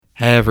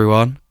Hey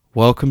everyone,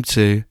 welcome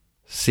to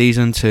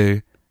Season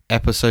 2,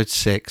 Episode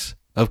 6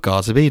 of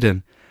Guards of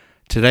Eden.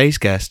 Today's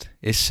guest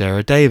is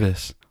Sarah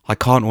Davies. I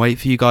can't wait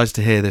for you guys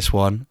to hear this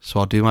one, so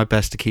I'll do my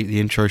best to keep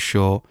the intro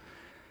short.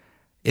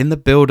 In the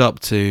build-up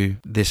to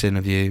this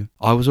interview,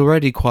 I was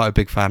already quite a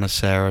big fan of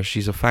Sarah.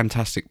 She's a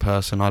fantastic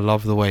person. I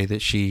love the way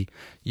that she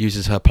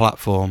uses her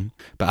platform.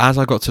 But as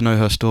I got to know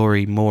her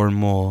story more and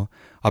more,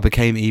 I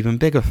became an even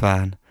bigger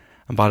fan.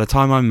 And by the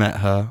time I met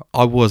her,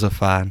 I was a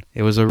fan.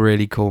 It was a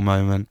really cool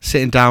moment.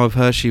 Sitting down with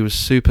her, she was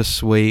super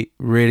sweet,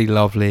 really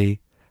lovely,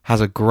 has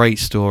a great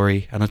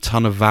story and a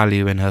ton of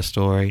value in her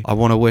story. I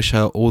want to wish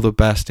her all the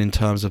best in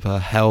terms of her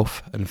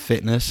health and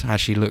fitness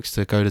as she looks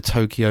to go to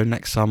Tokyo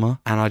next summer.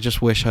 And I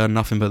just wish her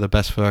nothing but the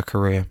best for her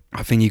career.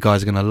 I think you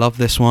guys are going to love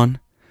this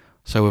one.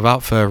 So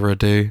without further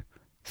ado,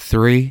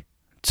 3,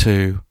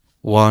 2,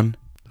 1,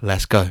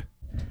 let's go.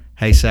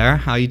 Hey Sarah,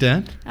 how you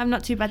doing? I'm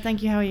not too bad,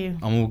 thank you. How are you?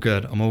 I'm all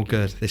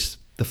good. This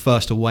the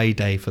first away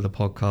day for the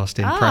podcast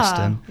in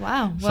Preston.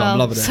 Wow. So I'm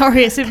loving it.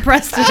 Sorry, it's in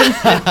Preston.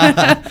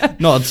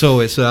 Not at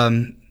all. It's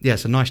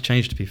it's a nice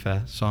change to be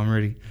fair. So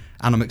and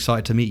I'm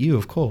excited to meet you,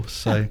 of course.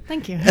 So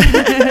thank you.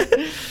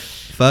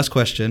 First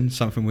question,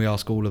 something we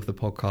ask all of the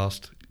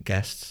podcast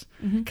guests.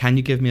 Mm-hmm. Can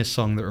you give me a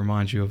song that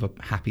reminds you of a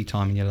happy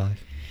time in your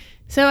life?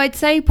 So I'd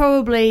say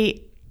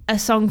probably a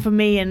song for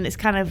me, and it's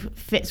kind of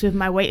fits with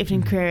my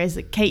weightlifting career,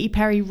 is Katy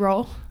Perry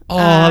Raw. Oh,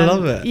 I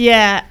love it.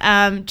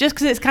 Yeah, just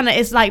because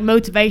it's like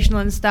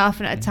motivational and stuff,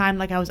 and at a time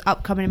like I was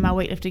upcoming in my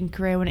weightlifting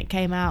career when it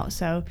came out,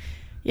 so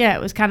yeah,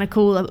 it was kind of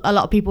cool. A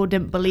lot of people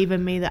didn't believe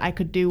in me that I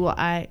could do what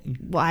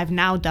I've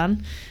now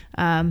done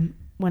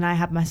when I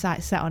had my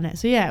sights set on it.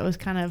 So yeah, it was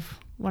kind of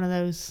one of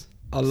those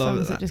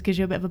songs that just gives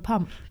you a bit of a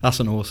pump.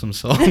 That's an awesome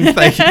song.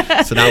 Thank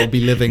you. So that will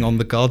be living on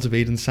the Guards of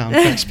Eden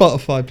soundtrack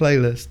Spotify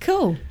playlist.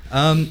 Cool.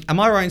 Am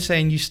I right in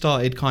saying you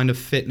started kind of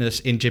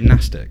fitness in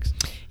gymnastics?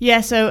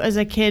 Yeah, so as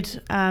a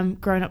kid,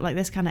 growing up like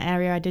this kind of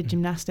area, I did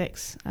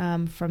gymnastics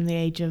from the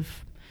age of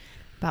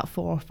about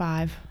 4 or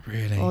 5.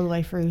 Really? All the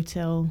way through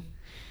till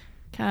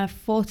kind of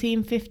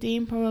 14,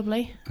 15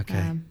 probably.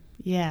 Okay.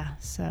 Yeah,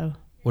 so.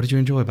 What did you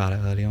enjoy about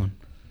it early on?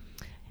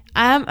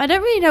 I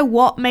don't really know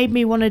what made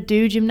me want to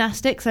do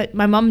gymnastics.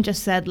 My mum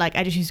just said, like,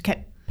 I just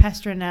kept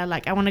pestering her,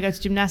 like, I want to go to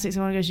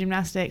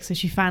gymnastics. So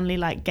she finally,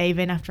 like, gave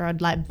in after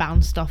I'd, like,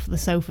 bounced off the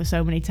sofa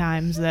so many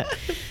times that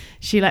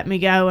she let me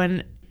go.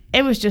 And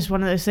it was just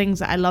one of those things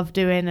that I loved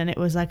doing, and it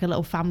was like a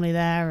little family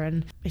there,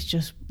 and it's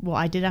just what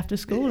I did after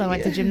school. I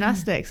went to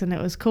gymnastics, and it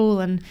was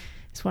cool, and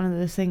it's one of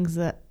those things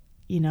that,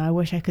 you know, I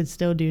wish I could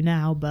still do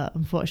now, but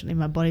unfortunately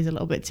my body's a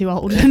little bit too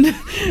old and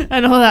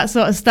all that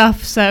sort of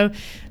stuff. So,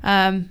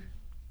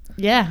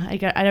 yeah, I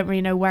don't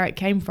really know where it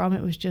came from.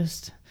 It was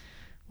just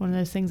one of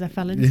those things I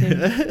fell into.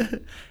 Yeah.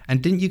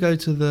 And didn't you go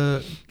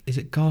to is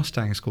it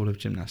Garstang School of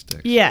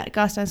Gymnastics? Yeah,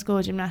 Garstang School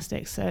of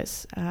Gymnastics. So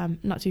it's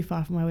not too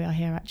far from where we are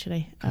here,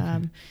 actually.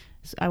 Okay.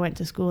 So I went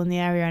to school in the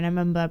area, and I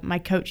remember my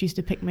coach used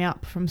to pick me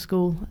up from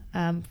school,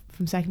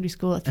 from secondary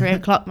school at 3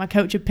 o'clock. My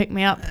coach would pick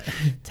me up,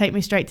 take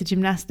me straight to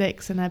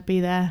gymnastics, and I'd be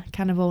there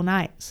kind of all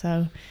night.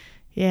 So,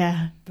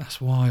 yeah.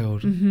 That's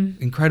wild.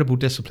 Mm-hmm. Incredible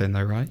discipline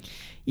though, right?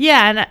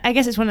 Yeah, and I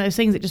guess it's one of those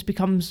things that just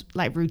becomes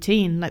like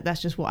routine. Like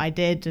that's just what I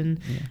did.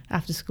 And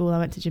after school I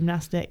went to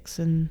gymnastics,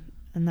 and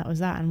that was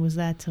that, and was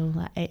there till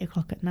like 8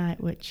 o'clock at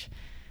night, which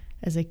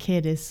as a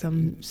kid is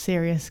some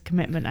serious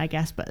commitment, I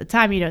guess. But at the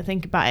time you don't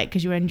think about it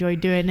because you enjoy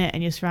doing it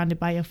and you're surrounded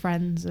by your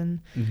friends and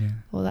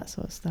all that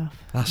sort of stuff.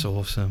 That's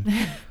awesome.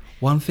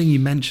 One thing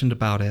you mentioned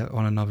about it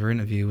on another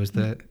interview was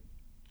that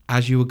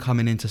as you were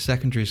coming into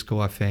secondary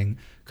school, I think,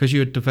 because you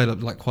had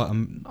developed like quite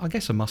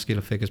a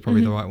muscular figure is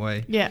probably the right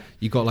way. Yeah.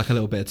 You got like a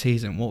little bit of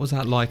teasing. What was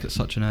that like at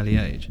such an early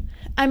age?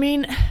 I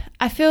mean,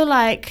 I feel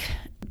like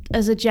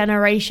as a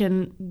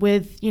generation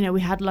with, you know,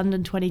 we had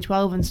London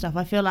 2012 and stuff.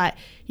 I feel like,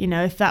 you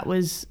know, if that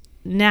was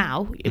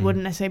now, it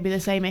wouldn't necessarily be the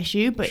same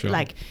issue. But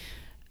like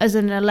as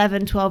an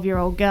 11,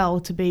 12-year-old girl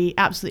to be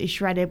absolutely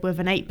shredded with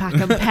an 8-pack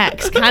and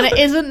pecs kind of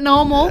isn't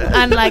normal.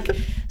 And like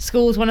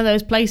school's one of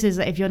those places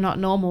that if you're not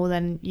normal,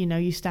 then, you know,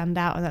 you stand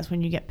out, and that's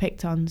when you get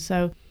picked on.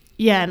 So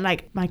yeah, and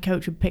like my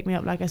coach would pick me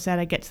up. Like I said,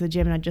 I'd get to the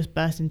gym and I'd just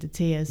burst into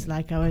tears.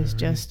 Like I was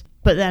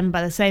but then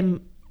by the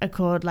same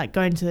accord, like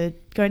going to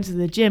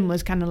the gym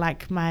was kind of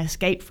like my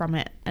escape from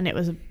it. And it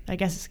was, I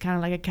guess it's kind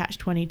of like a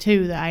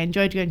catch-22 that I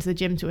enjoyed going to the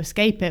gym to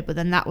escape it, but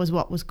then that was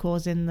what was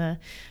causing the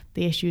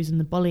issues and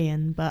the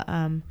bullying. But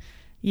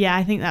yeah,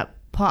 I think that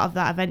part of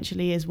that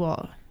eventually is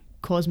what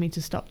caused me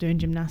to stop doing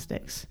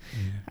gymnastics.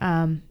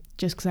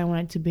 Just because I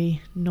wanted to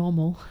be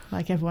normal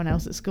like everyone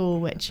else at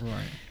school, which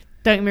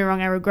don't get me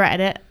wrong, I regretted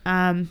it.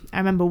 I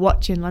remember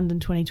watching London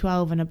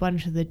 2012, and a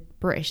bunch of the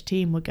British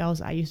team were girls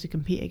that I used to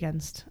compete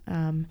against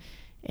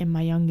in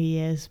my younger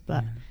years,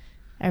 but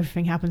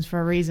everything happens for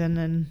a reason,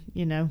 and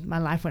you know, my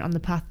life went on the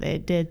path that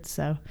it did,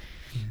 so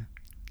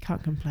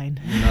can't complain.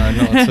 No,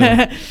 not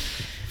at all.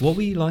 What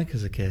were you like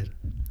as a kid?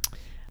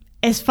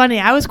 It's funny,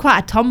 I was quite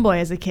a tomboy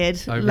as a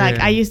kid. Oh, really? Like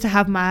I used to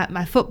have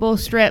my football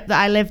strip that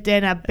I lived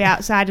in. I'd be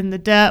outside in the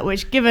dirt,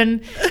 which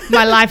given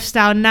my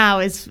lifestyle now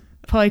is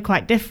probably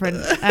quite different.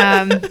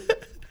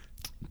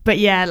 But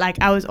yeah,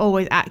 like I was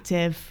always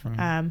active,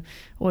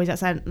 always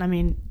outside. I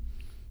mean,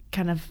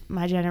 kind of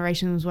my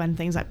generation was when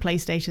things like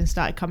PlayStation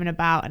started coming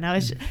about, and I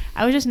was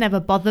just never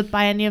bothered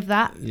by any of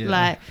that. Yeah.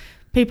 Like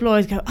people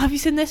always go, have you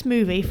seen this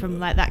movie from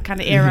like that kind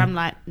of era? I'm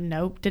like,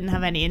 nope, didn't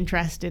have any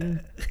interest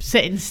in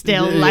sitting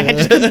still. Like I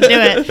just couldn't do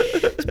it.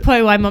 It's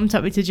probably why Mum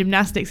took me to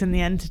gymnastics in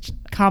the end to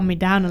calm me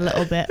down a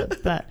little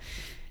bit. But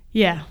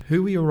yeah.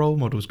 Who were your role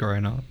models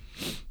growing up?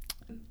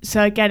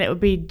 So again, it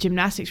would be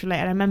gymnastics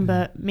related. I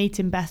remember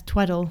meeting Beth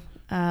Tweddle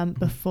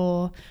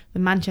before the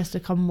Manchester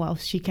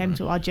Commonwealth. She came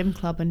to our gym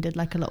club and did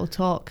like a little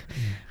talk.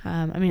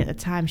 I mean, at the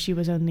time she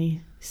was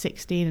only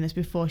 16, and it's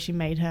before she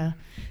made her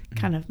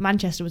kind of,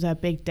 Manchester was her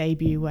big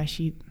debut where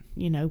she,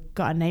 you know,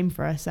 got a name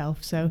for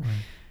herself. So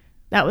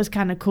that was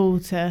kind of cool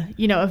to,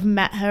 you know, have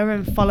met her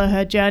and follow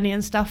her journey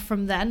and stuff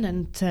from then,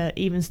 and to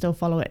even still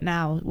follow it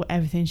now.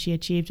 Everything she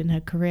achieved in her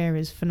career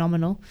is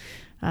phenomenal.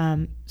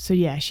 So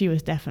yeah, she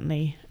was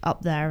definitely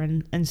up there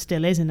and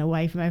still is in a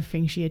way from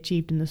everything she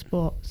achieved in the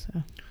sport.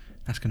 So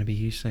that's going to be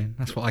you soon.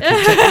 That's what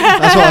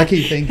I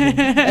keep thinking.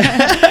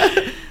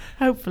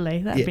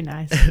 Hopefully, that'd be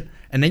nice.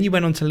 And then you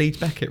went on to Leeds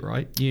Beckett,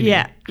 right?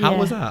 Yeah. How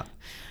was that?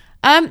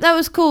 That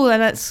was cool,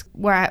 and that's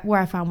where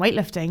I found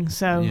weightlifting.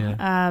 So,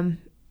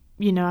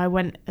 you know, I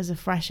went as a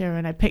fresher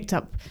and I picked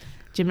up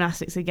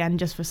gymnastics again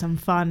just for some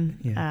fun,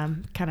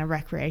 kind of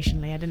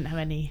recreationally. I didn't have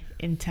any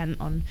intent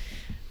on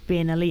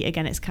being elite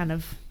again. It's kind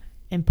of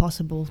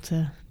impossible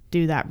to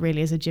do that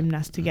really as a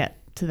gymnast to get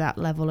to that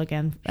level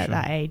again at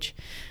that age.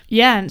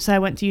 Yeah, and so I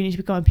went to uni to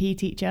become a PE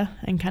teacher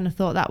and kind of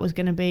thought that was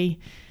going to be,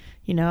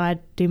 you know, I'd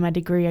do my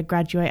degree, I'd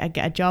graduate, I'd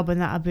get a job,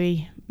 and that'd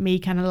be me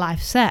kind of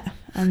life set.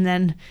 And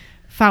then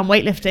found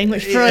weightlifting,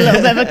 which threw a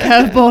little bit of a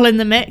curveball in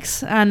the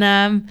mix.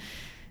 And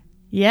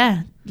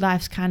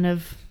life's kind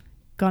of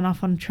gone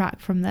off on track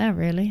from there,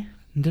 really.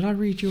 Did I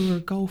read you were a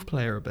golf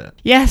player a bit?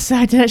 Yes,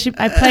 I did. Actually,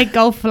 I played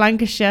golf for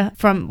Lancashire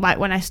from like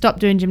when I stopped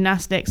doing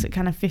gymnastics at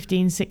kind of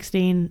 15,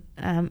 16,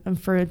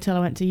 and through until I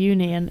went to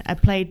uni. And I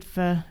played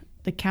for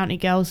the county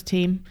girls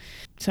team.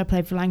 So I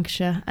played for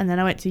Lancashire, and then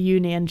I went to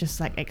uni, and just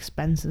like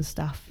expense and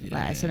stuff.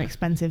 Like, it's an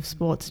expensive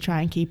sport to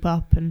try and keep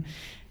up. And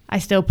I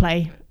still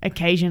play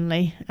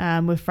occasionally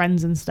with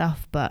friends and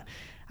stuff, but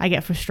I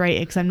get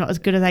frustrated because I'm not as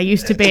good as I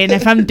used to be. And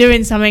if I'm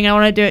doing something, I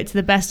want to do it to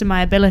the best of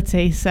my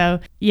ability. So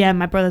yeah,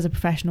 my brother's a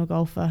professional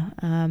golfer.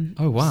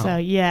 Oh wow! So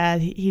yeah,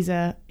 he's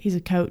a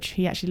coach.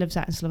 He actually lives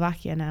out in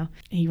Slovakia now.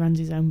 He runs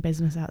his own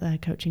business out there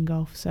coaching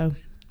golf. So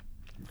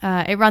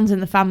it runs in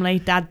the family.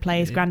 Dad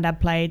plays,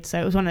 granddad played.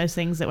 So it was one of those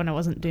things that when I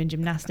wasn't doing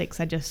gymnastics,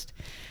 I just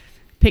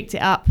picked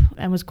it up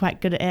and was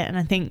quite good at it. And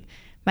I think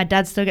my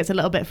dad still gets a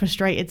little bit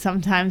frustrated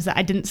sometimes that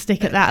I didn't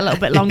stick at that a little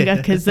bit longer,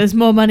 because there's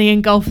more money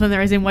in golf than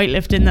there is in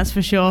weightlifting, that's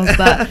for sure.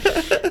 But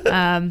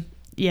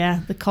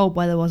the cold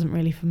weather wasn't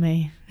really for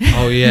me.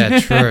 Oh yeah,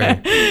 true.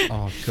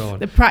 Oh god.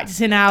 The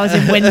practicing hours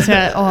in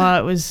winter,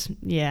 it was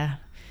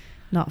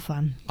not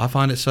fun. I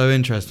find it so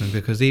interesting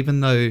because even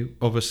though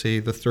obviously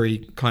the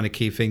three kind of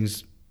key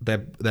things,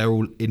 they're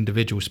all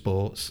individual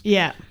sports.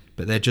 Yeah.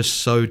 But they're just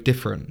so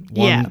different.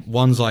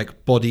 One's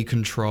like body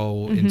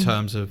control in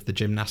terms of the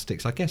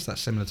gymnastics. I guess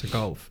that's similar to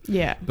golf.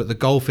 Yeah. But the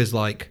golf is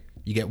like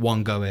you get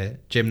one go at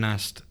it.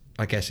 Gymnast,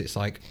 I guess it's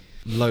like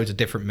loads of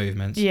different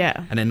movements.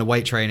 Yeah. And then the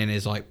weight training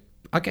is like,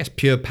 I guess,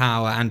 pure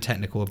power and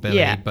technical ability.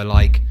 Yeah. But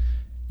like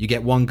you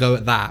get one go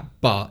at that,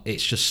 but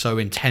it's just so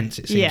intense,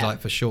 it seems like,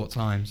 for short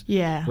times.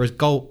 Yeah. Whereas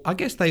golf, I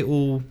guess they're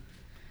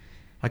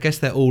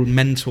all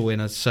mental in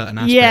a certain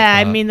aspect. Yeah,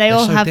 I mean, they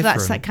all have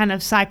different. That kind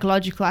of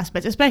psychological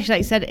aspect, especially like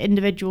you said,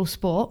 individual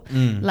sport.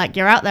 Like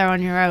you're out there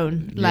on your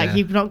own. Like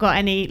you've not got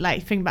any,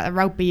 like, think about the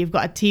rugby, you've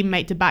got a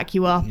teammate to back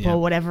you up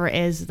or whatever it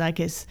is. Like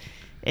it's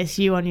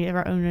you on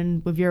your own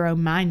and with your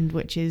own mind,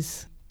 which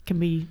can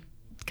be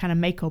kind of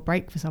make or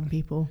break for some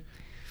people.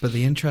 But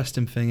the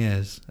interesting thing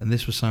is, and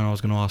this was something I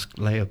was going to ask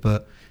later,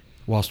 but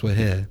whilst we're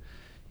here,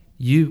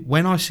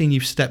 when I've seen you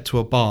step to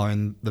a bar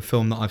in the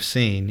film that I've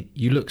seen,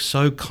 you look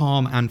so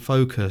calm and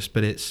focused,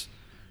 but it's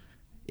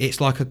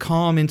like a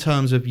calm in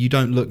terms of you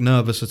don't look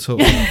nervous at all,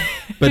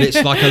 but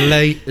it's like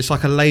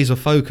a laser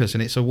focus,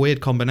 and it's a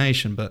weird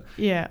combination. But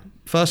yeah,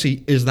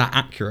 firstly, is that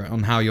accurate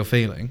on how you're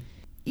feeling?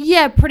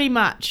 Yeah, pretty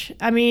much.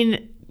 I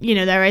mean, you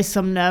know, there is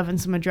some nerve and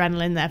some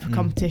adrenaline there for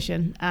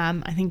competition.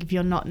 I think if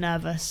you're not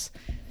nervous,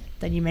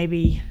 then you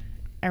maybe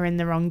are in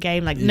the wrong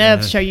game. Like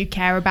nerves show you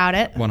care about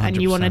it 100%.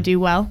 And you want to do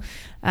well.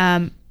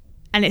 And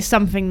it's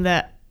something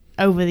that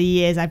over the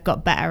years I've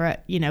got better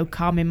at, you know,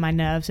 calming my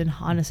nerves and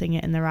harnessing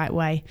it in the right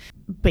way.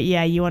 But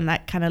yeah, you want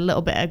that kind of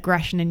little bit of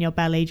aggression in your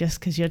belly just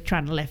because you're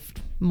trying to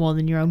lift more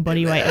than your own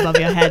body weight above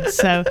your head.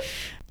 So,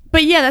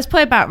 but yeah, that's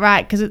probably about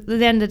right, because at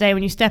the end of the day,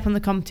 when you step on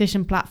the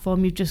competition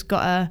platform, you've just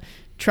got to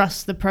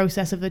trust the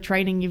process of the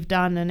training you've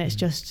done, and it's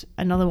just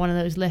another one of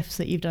those lifts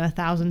that you've done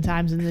 1,000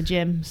 times in the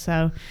gym.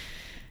 So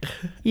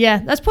yeah,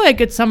 that's probably a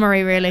good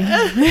summary, really.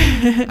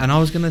 And I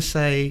was going to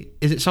say,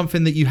 is it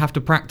something that you have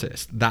to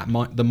practice, the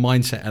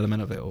mindset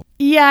element of it all?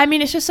 Yeah, I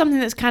mean, it's just something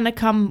that's kind of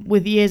come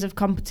with years of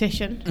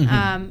competition.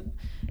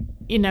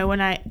 you know,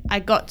 when I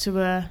got to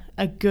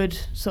a good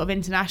sort of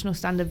international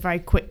standard very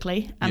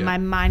quickly, and my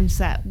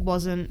mindset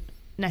wasn't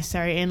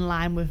necessarily in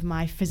line with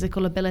my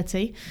physical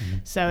ability.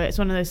 So it's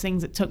one of those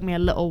things that took me a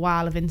little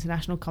while of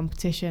international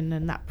competition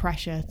and that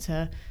pressure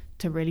to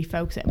really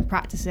focus it and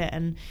practice it.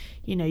 And,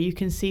 you know, you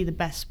can see the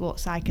best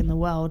sports psych in the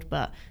world,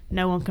 but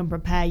no one can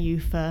prepare you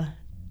for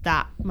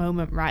that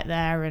moment right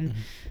there. And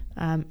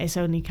it's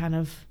only kind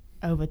of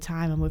over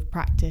time and with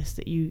practice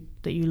that you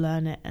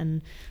learn it.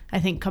 And I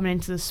think coming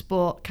into the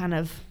sport kind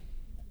of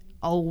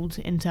old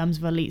in terms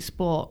of elite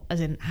sport,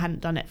 as in hadn't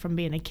done it from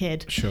being a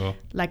kid. Sure.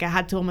 Like I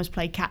had to almost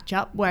play catch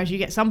up, whereas you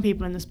get some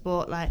people in the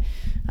sport like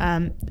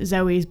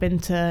Zoe's been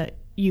to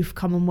Youth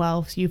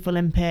Commonwealths, Youth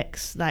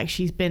Olympics, like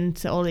she's been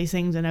to all these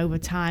things, and over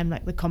time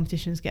like the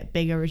competitions get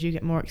bigger as you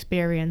get more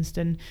experienced,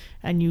 and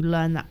you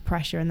learn that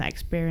pressure and that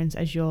experience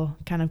as you're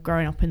kind of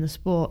growing up in the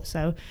sport.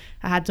 So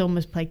I had to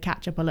almost play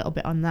catch up a little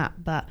bit on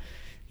that, but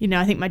you know,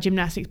 I think my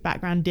gymnastics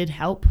background did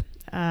help.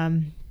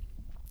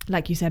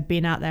 Like you said,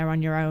 being out there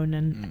on your own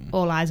and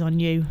all eyes on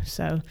you.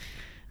 So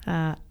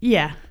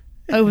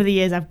over the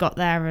years I've got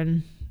there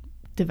and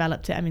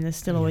developed it. I mean, there's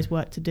still always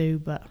work to do,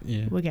 but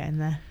we're getting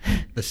there.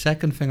 The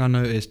second thing I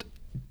noticed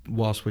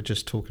whilst we're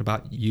just talking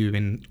about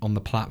you on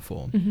the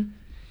platform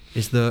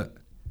is that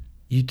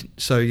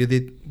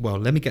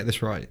let me get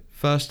this right.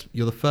 First,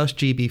 you're the first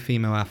GB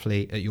female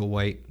athlete at your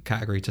weight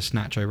category to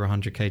snatch over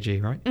 100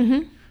 kg,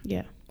 right?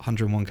 Yeah.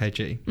 101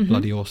 kg,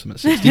 bloody awesome at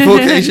 64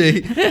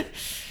 kg.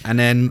 And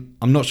then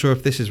I'm not sure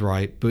if this is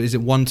right, but is it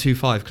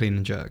 125 clean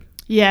and jerk?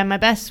 Yeah, my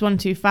best is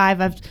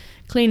 125. I've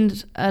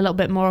cleaned a little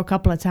bit more a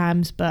couple of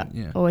times, but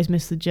always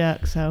miss the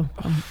jerk, so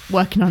I'm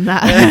working on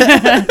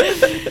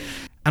that.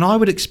 And I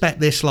would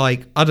expect this,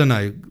 like, I don't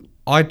know,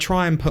 I'd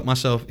try and put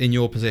myself in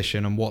your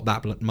position and what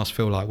that must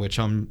feel like, which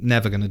I'm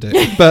never going to do.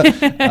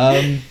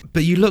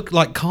 But you look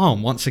like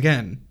calm once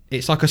again.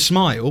 It's like a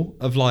smile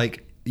of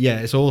like, yeah,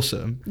 it's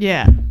awesome.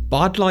 Yeah.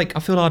 But I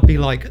feel I'd be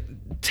like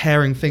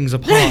tearing things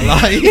apart,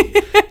 like,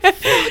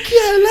 fuck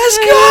yeah, let's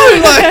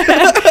go.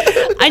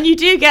 Like, and you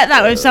do get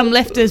that with some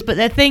lifters, but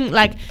they think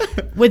like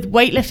with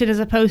weightlifting as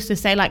opposed to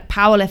say like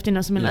powerlifting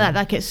or something like that,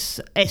 like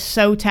it's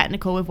so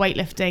technical with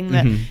weightlifting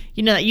that,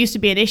 you know, that used to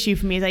be an issue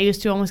for me, is I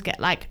used to almost get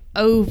like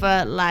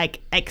over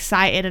like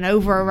excited and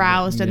over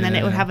aroused, and then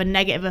it would have a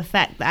negative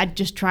effect that I'd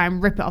just try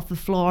and rip it off the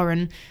floor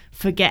and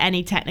forget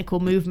any technical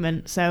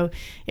movement. So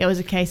it was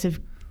a case of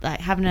like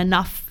having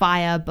enough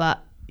fire,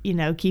 but you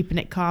know, keeping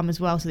it calm as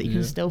well so that you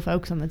can still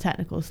focus on the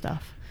technical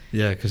stuff.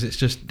 Yeah, because it's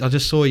just, I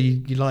just saw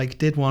you like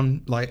did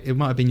one, like it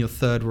might have been your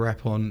third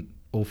rep on,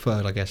 or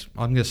third, I guess.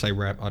 I'm going to say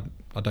rep.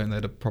 I don't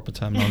know the proper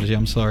terminology.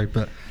 I'm sorry.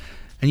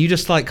 And you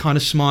just like kind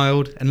of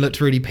smiled and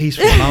looked really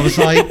peaceful. And I was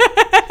like,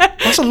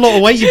 that's a lot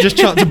of weight you just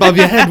chucked above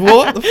your head.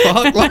 What the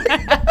fuck? Like,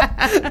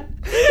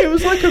 it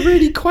was like a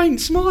really quaint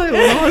smile. And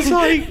I was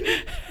like,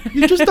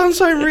 you've just done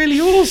something really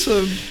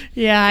awesome.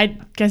 Yeah, I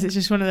guess it's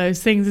just one of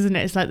those things, isn't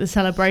it? It's like the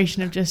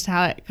celebration of just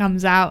how it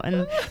comes out.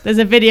 And there's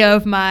a video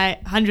of my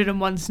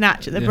 101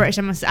 snatch at the British.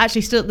 I'm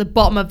actually still at the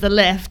bottom of the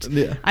lift.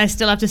 Yeah. I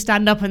still have to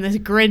stand up and this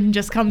grin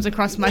just comes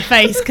across my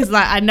face because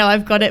like, I know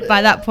I've got it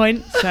by that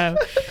point. So,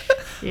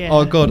 yeah.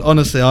 Oh, God,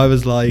 honestly, I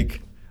was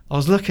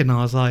looking and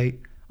I was like,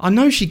 I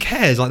know she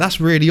cares. Like,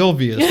 that's really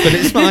obvious. But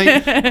it's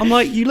like, I'm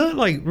like, you look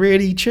like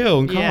really chill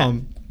and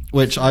calm. Yeah.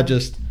 Which I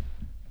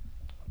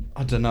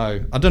don't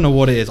know. I don't know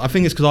what it is. I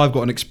think it's because I've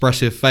got an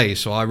expressive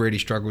face, so I really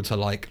struggle to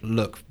like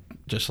look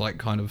just like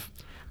kind of.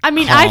 I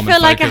mean, I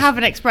feel like I have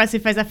an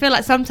expressive face. I feel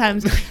like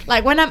sometimes,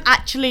 like when I'm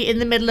actually in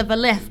the middle of a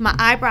lift, my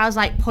eyebrows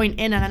like point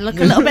in and I look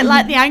a little bit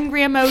like the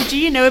angry emoji,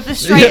 you know, with the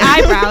straight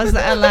eyebrows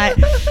that are like,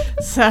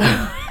 so.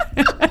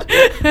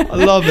 I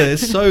love it.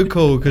 It's so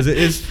cool because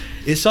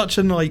it's such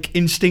an like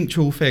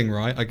instinctual thing,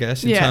 right? I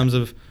guess in terms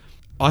of,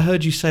 I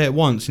heard you say it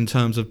once in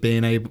terms of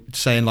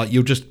saying like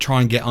you'll just try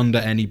and get under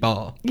any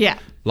bar. Yeah.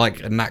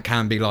 Like, and that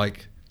can be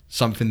like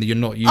something that you're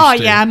not used to. Oh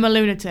yeah, I'm a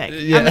lunatic.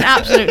 Yeah. I'm an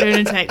absolute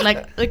lunatic.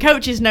 Like the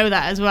coaches know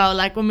that as well.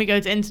 Like when we go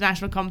to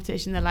international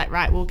competition, they're like,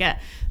 right, we'll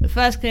get the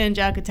first clean and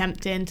jerk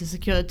attempt in to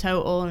secure the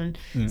total and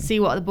see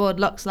what the board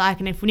looks like.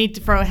 And if we need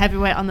to throw a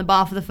heavyweight on the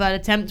bar for the third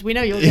attempt, we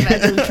know you'll give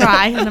it a good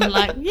try. And I'm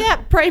like, yeah,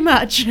 pretty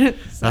much.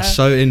 That's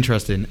so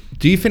interesting.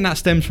 Do you think that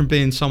stems from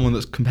being someone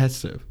that's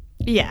competitive?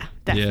 Yeah,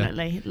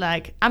 definitely. Yeah.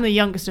 Like, I'm the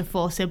youngest of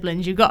 4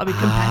 siblings. You've got to be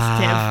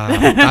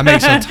competitive. That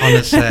makes a ton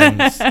of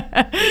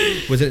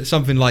sense. Was it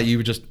something like you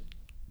were just,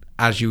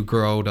 as you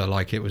grew older,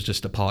 like it was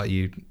just a part of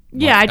you?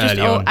 Yeah,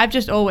 I've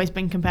just always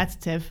been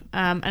competitive.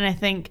 And I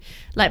think,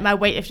 like, my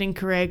weightlifting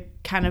career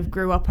kind of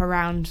grew up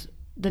around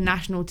the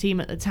national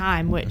team at the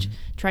time, which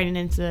training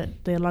into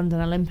the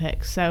London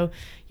Olympics. So,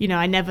 you know,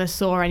 I never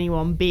saw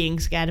anyone being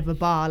scared of a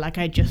bar. Like,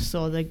 I just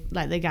saw the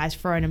guys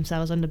throwing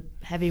themselves under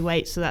heavy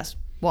weights. So that's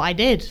what I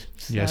did.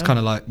 So. Yeah, it's kind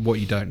of like what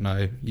you don't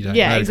know, you don't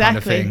know kind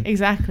of thing.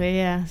 Exactly,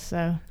 yeah.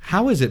 So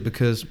how is it?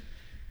 Because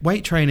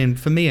weight training,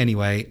 for me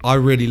anyway, I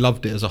really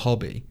loved it as a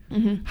hobby.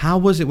 How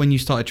was it when you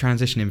started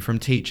transitioning from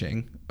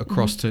teaching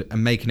across to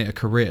and making it a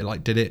career?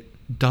 Like, did it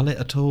dull it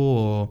at all,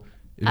 or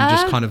did you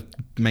just kind of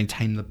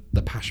maintain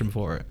the passion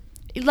for it?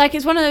 like,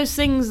 it's one of those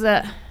things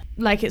that,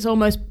 like, it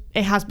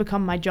has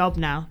become my job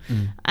now.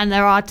 And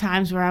there are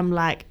times where I'm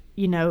like,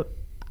 you know,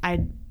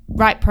 I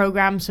write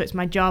programs, so it's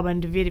my job,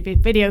 and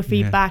video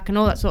feedback and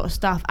all that sort of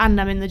stuff, and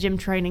I'm in the gym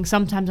training.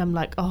 Sometimes I'm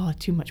like, oh,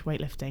 too much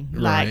weightlifting.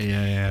 Like,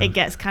 it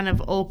gets kind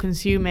of all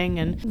consuming,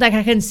 and like,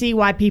 I can see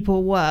why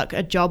people work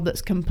a job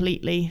that's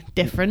completely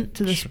different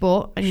to the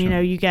sport. And you know,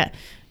 you get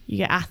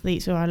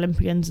athletes or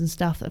Olympians and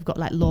stuff that have got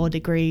like law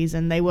degrees,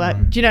 and they work,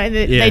 do you know,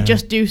 they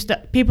just do stuff.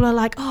 People are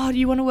like, oh, do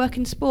you want to work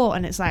in sport?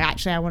 And it's like,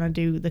 actually, I want to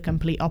do the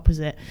complete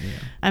opposite.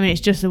 I mean,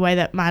 it's just the way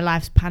that my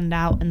life's panned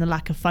out, and the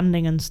lack of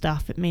funding and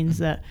stuff. It means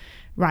that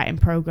writing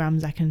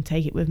programs, I can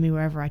take it with me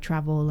wherever I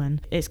travel,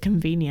 and it's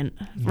convenient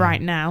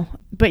right now.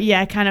 But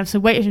yeah, kind of,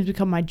 so weightlifting's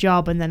become my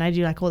job, and then I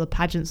do like all the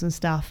pageants and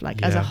stuff,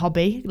 like as a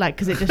hobby, like,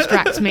 because it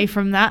distracts me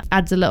from that,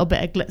 adds a little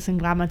bit of glitz and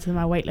glamour to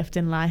my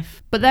weightlifting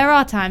life. But there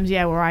are times,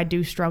 where I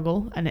do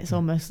struggle, and it's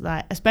almost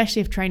like,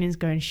 especially if training's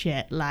going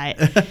shit, like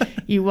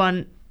you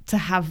want to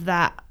have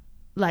that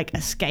like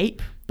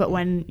escape, but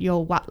when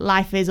your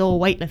life is all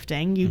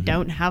weightlifting, you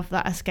don't have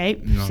that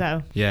escape.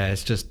 So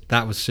it's just,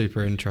 that was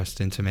super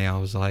interesting to me. I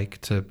was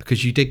like,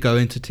 because you did go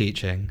into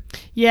teaching.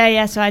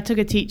 So I took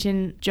a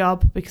teaching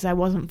job because I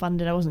wasn't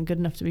funded. I wasn't good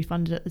enough to be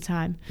funded at the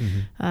time.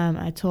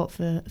 I taught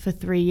for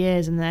 3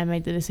 years, and then I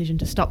made the decision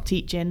to stop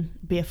teaching,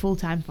 be a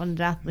full-time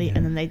funded athlete,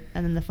 and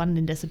then the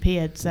funding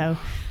disappeared. So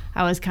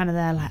I was kind of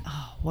there like,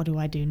 oh, what do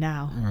I do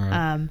now?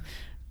 Right.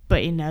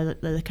 But you know,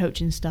 the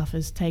coaching stuff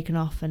has taken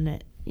off,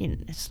 and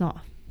it's not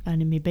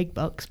earning me big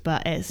bucks,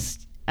 but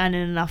it's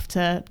earning enough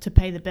to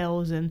pay the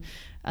bills and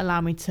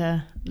allow me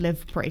to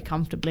live pretty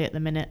comfortably at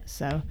the minute.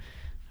 So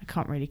I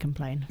can't really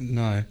complain.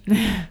 No.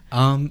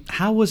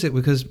 How was it?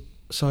 Because,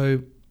 so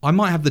I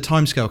might have the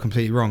timescale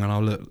completely wrong, and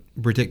I'll look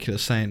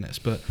ridiculous saying this,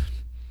 but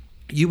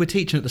you were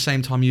teaching at the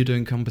same time you were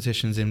doing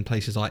competitions in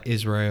places like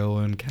Israel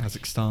and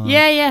Kazakhstan.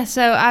 Yeah.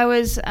 So I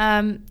was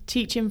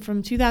teaching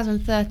from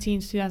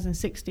 2013 to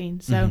 2016.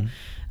 So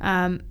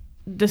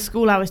the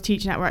school I was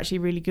teaching at were actually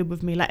really good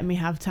with me, letting me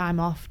have time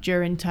off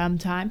during term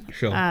time.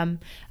 Sure. I mean,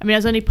 I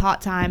was only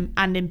part-time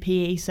and in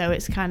PE, so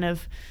it's kind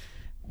of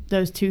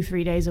those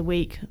 2-3 days a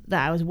week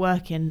that I was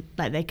working,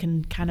 like, they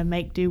can kind of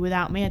make do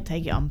without me. I'd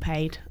take it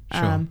unpaid.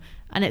 Sure.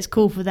 And it's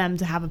cool for them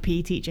to have a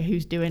PE teacher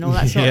who's doing all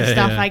that sort of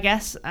stuff, I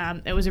guess.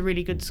 It was a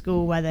really good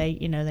school where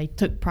they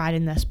took pride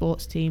in their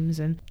sports teams,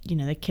 and,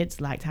 the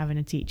kids liked having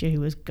a teacher who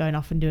was going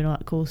off and doing all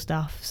that cool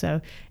stuff. So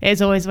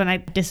it's always when I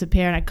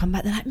disappear and I come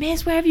back, they're like,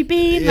 Miss, where have you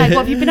been? Like, what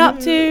have you been up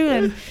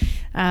to?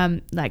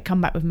 And like, come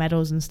back with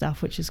medals and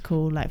stuff, which is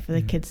cool, like, for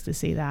the kids to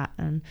see that.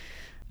 And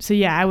so,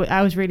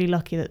 I was really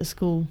lucky that the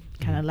school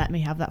kind of let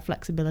me have that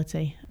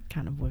flexibility,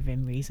 kind of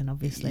within reason,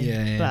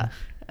 obviously. But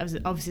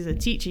obviously, as a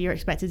teacher, you're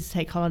expected to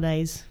take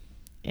holidays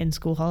in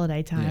school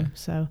holiday time.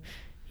 So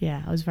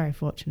I was very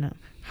fortunate.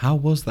 How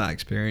was that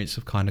experience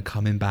of kind of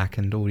coming back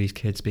and all these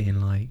kids being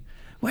like,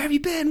 where have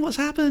you been? What's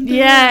happened?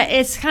 Yeah,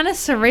 it's kind of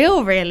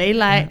surreal, really.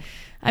 Like,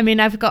 I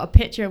mean, I've got a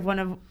picture of one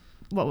of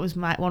one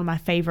of my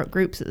favorite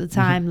groups at the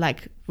time,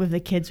 like, with the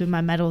kids with my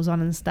medals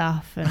on and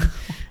stuff. And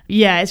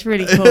it's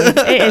really cool.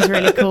 It is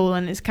really cool.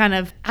 And it's kind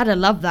of, I'd have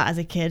loved that as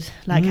a kid,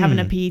 like having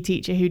a PE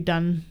teacher who'd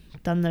done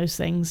those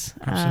things.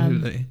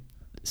 Absolutely.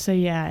 So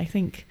I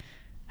think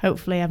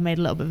hopefully I've made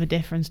a little bit of a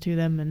difference to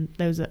them, and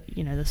those are,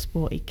 the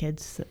sporty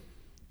kids, that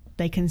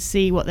they can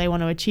see what they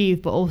want to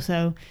achieve, but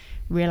also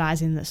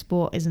realizing that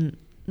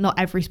not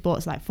every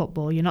sport's like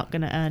football. You're not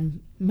going to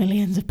earn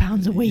millions of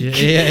pounds a week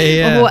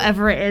or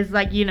whatever it is.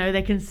 Like,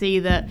 they can see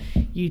that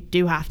you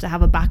do have to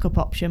have a backup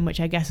option, which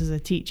I guess as a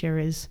teacher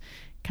is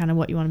kind of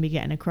what you want to be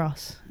getting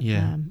across.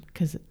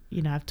 Because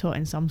I've taught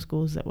in some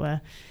schools that were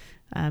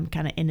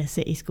kind of inner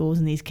city schools,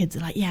 and these kids are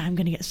like, I'm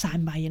going to get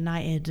signed by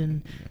United,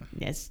 and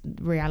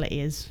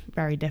reality is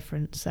very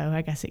different. So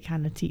I guess it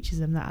kind of teaches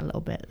them that a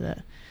little bit,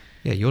 that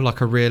you're like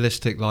a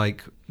realistic,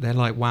 like, they're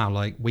like, wow,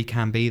 like, we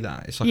can be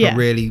that. It's like a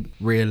really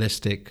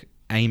realistic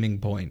aiming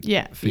point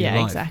for your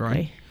life,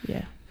 exactly.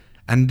 Right?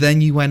 And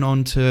then you went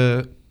on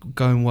to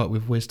go and work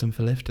with Wisdom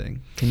for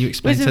Lifting. Can you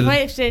explain Wisdom for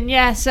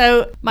Lifting?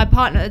 So my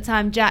partner at the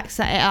time, Jack,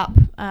 set it up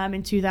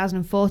in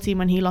 2014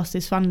 when he lost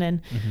his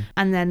funding.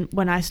 And then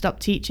when I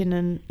stopped teaching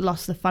and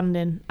lost the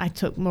funding, I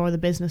took more of the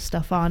business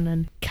stuff on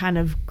and kind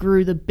of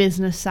grew the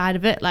business side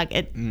of it. Like,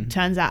 it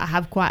turns out I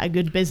have quite a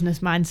good business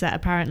mindset,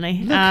 apparently.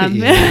 Look at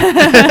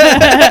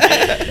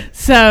you.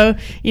 So,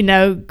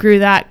 grew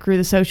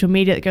the social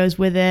media that goes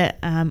with it,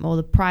 all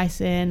the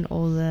pricing,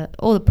 all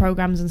the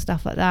programs and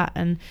stuff like that.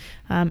 And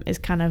it's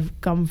kind of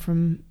gone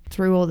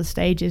through all the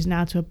stages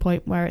now to a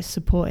point where it's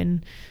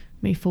supporting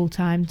me full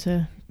time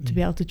to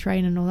be able to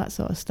train and all that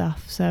sort of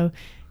stuff. So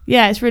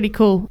it's really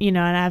cool, and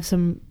I have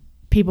some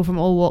people from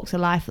all walks of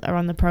life that are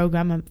on the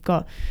program. I've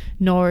got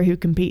Nora, who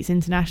competes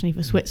internationally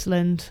for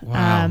Switzerland.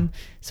 Wow.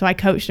 So I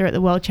coached her at the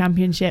World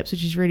Championships,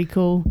 which is really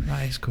cool.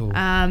 That is cool.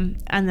 And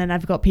then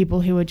I've got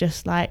people who are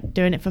just like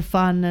doing it for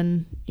fun,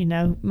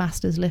 and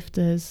masters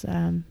lifters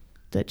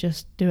that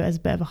just do it as a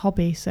bit of a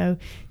hobby. So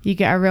you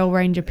get a real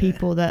range of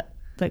people that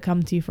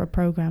come to you for a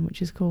program,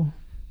 which is cool.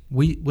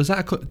 Was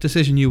that a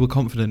decision you were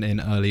confident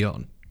in early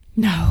on?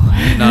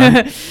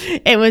 No.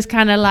 It was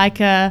kind of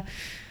like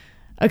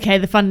okay,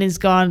 the funding's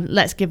gone,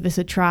 let's give this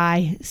a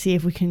try, see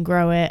if we can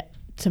grow it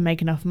to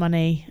make enough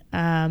money,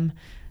 and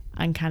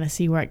kind of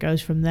see where it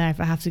goes from there. If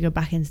I have to go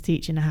back into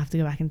teaching, I have to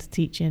go back into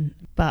teaching.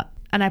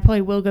 And I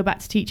probably will go back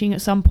to teaching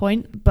at some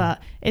point,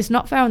 but it's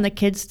not fair on the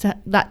kids to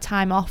that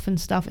time off and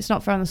stuff. It's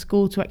not fair on the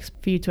school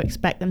for you to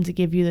expect them to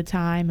give you the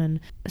time, and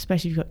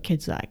especially if you've got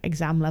kids like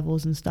exam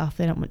levels and stuff,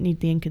 they don't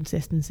need the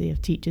inconsistency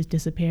of teachers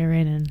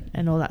disappearing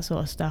and all that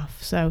sort of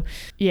stuff. So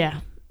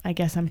yeah, I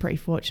guess I'm pretty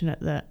fortunate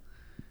that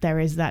there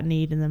is that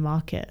need in the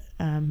market,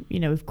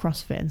 with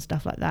CrossFit and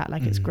stuff like that.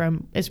 Like it's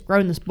grown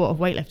the sport of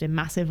weightlifting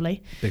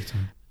massively. Big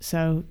time.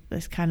 So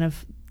it's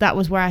that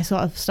was where I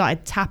sort of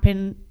started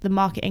tapping the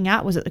marketing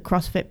was at the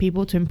CrossFit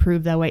people to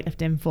improve their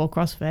weightlifting for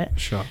CrossFit.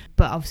 Sure.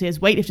 But obviously as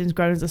weightlifting's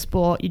grown as a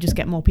sport, you just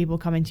get more people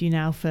coming to you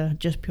now for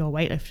just pure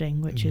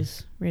weightlifting, which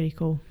is really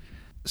cool.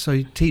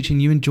 So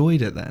teaching, you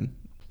enjoyed it then?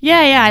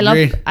 Yeah,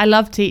 I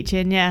love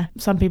teaching. Yeah,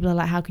 some people are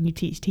like, how can you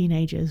teach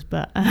teenagers?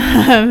 But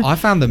I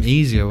found them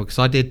easier because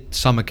I did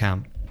summer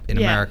camp in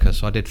America,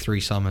 so I did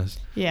 3 summers.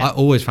 I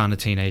always found the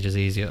teenagers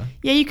easier.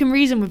 Yeah, you can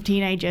reason with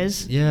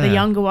teenagers. The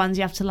younger ones,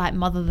 you have to like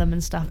mother them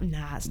and stuff.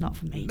 Nah, it's not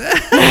for me. Like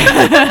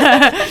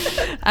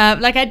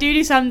I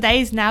do some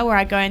days now where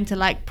I go into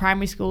like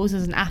primary schools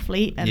as an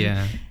athlete,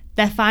 and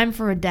they're fine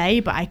for a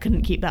day, but I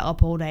couldn't keep that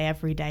up all day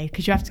every day,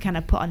 because you have to kind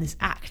of put on this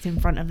act in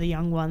front of the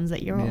young ones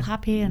that you're all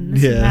happy and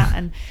this and that.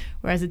 And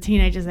whereas the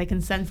teenagers, they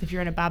can sense if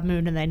you're in a bad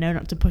mood and they know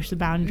not to push the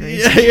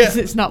boundaries because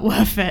it's not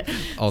worth it.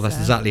 Oh, that's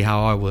exactly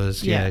how I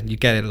was. Yeah, you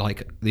get it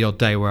like the odd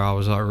day where I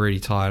was like really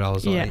tired. I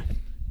was like,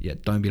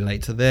 don't be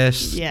late to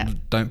this.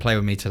 Don't play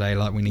with me today.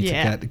 Like we need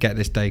to get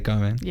this day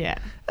going.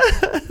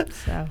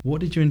 So what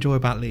did you enjoy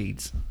about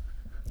Leeds?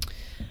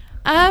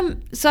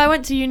 So I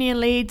went to uni in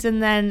Leeds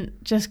and then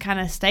just kind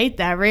of stayed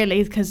there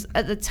really, because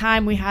at the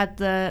time we had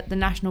the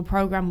national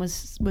program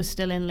was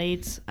still in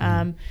Leeds.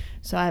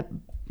 So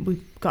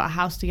we got a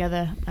house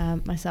together,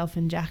 myself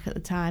and Jack at the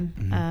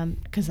time,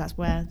 because that's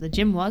where the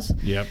gym was.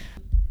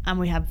 And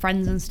we had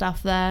friends and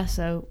stuff there,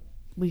 so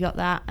we got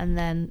that. And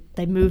then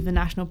they moved the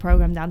national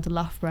program down to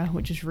Loughborough,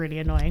 which is really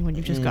annoying when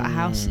you've just got a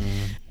house.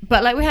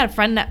 But like we had a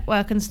friend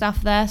network and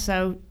stuff there,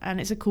 and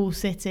it's a cool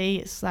city.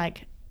 It's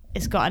like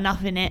it's got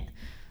enough in it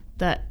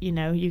that you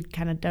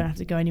kind of don't have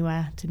to go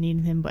anywhere to need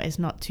anything, but it's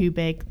not too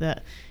big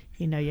that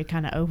you're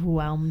kind of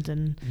overwhelmed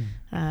and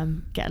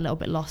get a little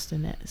bit lost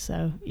in it.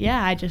 So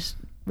yeah, I just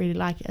really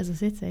like it as a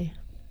city.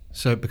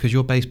 So because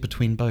you're based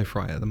between both,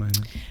 right, at the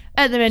moment?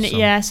 At the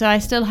minute, so I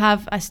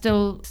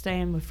still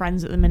staying with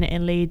friends at the minute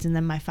in Leeds, and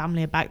then my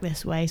family are back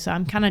this way, so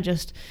I'm kind of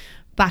just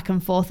back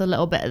and forth a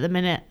little bit at the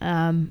minute,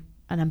 and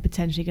I'm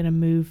potentially going to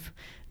move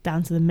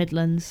down to the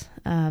Midlands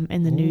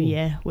in the new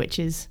year, which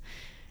is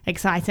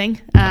exciting.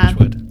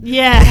 So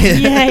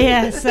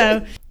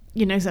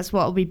that's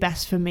what will be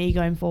best for me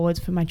going forwards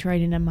for my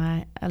training and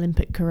my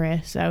Olympic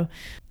career. So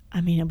I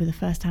mean, it'll be the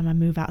first time I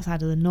move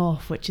outside of the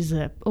north, which is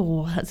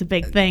that's a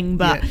big thing.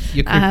 But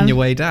you're creeping your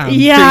way down.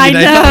 I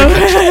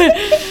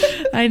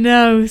know. I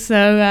know.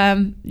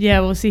 So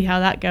we'll see how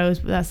that goes,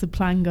 but that's the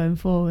plan going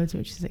forwards,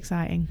 which is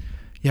exciting.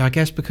 Yeah, I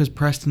guess because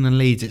Preston and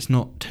Leeds, it's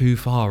not too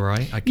far,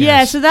 right? I guess.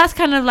 Yeah, so that's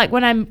kind of like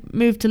when I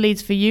moved to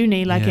Leeds for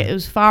uni, it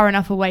was far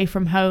enough away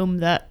from home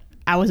that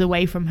I was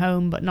away from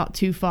home, but not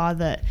too far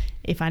that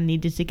if I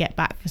needed to get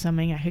back for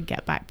something, I could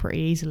get back pretty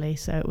easily.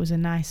 So it was a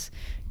nice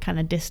kind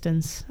of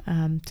distance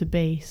to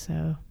be.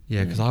 So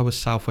yeah, because I was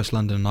Southwest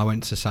London and I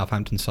went to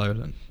Southampton,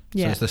 Solent. So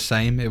it's the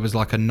same. It was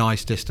like a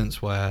nice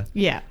distance where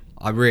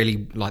I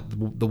really like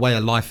the way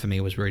of life for me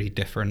was really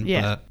different.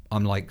 But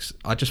I'm like,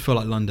 I just feel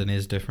like London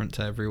is different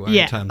to everywhere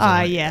in terms of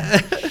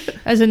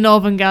As a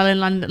northern girl in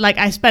London, like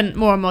I spent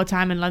more and more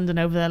time in London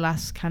over the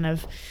last kind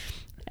of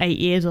 8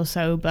 years or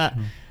so, but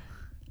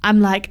I'm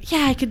like,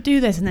 I could do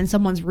this, and then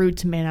someone's rude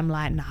to me and I'm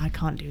like, no, I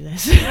can't do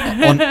this.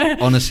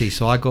 Honestly,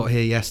 so I got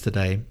here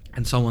yesterday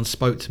and someone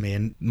spoke to me,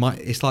 and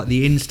it's like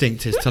the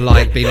instinct is to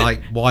like be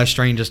like, why are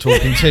strangers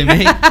talking to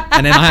me?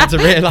 And then I had to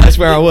realise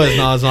where I was,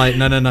 and I was like,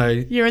 no.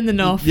 You're in the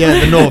north. Yeah,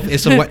 the north.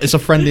 It's a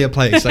friendlier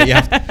place. So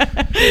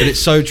but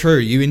it's so true.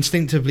 You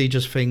instinctively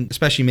just think,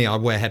 especially me, I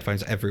wear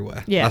headphones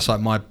everywhere. Yeah. That's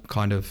like my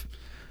kind of,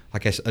 I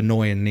guess,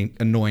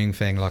 annoying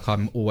thing. Like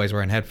I'm always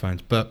wearing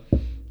headphones. But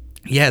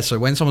yeah, so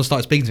when someone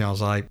started speaking to me, I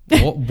was like,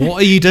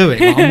 what are you doing?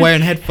 Like, I'm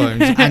wearing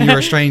headphones and you're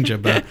a stranger.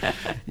 But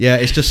yeah,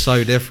 it's just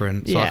so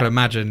different. So I can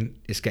imagine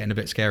it's getting a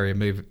bit scary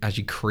move as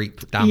you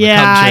creep down the country.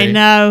 Yeah, I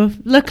know.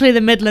 Luckily,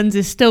 the Midlands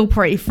is still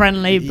pretty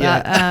friendly,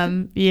 but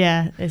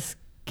it's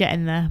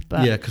getting there.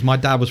 But yeah, because my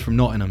dad was from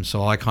Nottingham,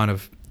 so I kind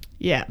of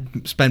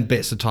spent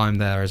bits of time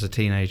there as a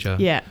teenager.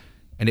 Yeah.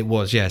 And it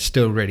was,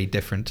 still really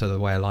different to the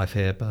way of life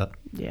here, but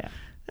yeah.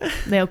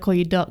 They'll call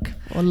you Duck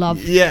or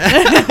Love. Yeah.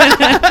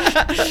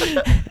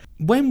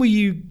 When were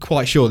you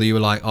quite sure that you were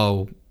like,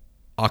 oh,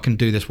 I can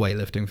do this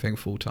weightlifting thing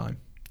full time?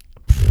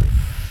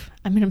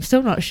 I mean, I'm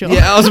still not sure.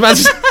 Yeah, I was about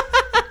to say,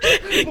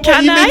 you've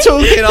been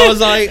talking, I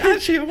was like,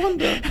 actually, I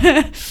wonder.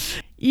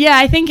 Yeah,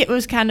 I think it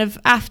was kind of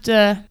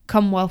after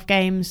Commonwealth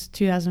Games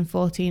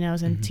 2014, I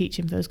was in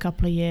teaching for those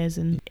couple of years,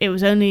 and it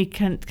was only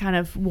kind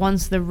of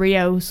once the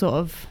Rio sort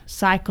of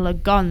cycle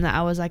had gone that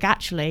I was like,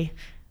 actually,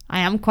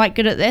 I am quite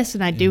good at this,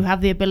 and I do have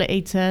the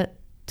ability to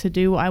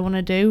do what I want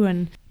to do.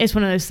 And it's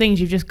one of those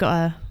things you've just got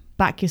to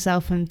back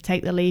yourself and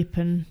take the leap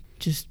and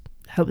just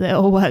hope that it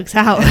all works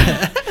out.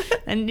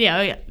 And, you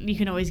know, you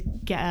can always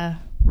get a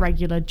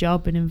regular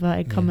job in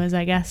inverted commas,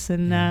 I guess,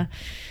 and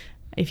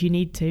if you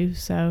need to.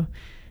 So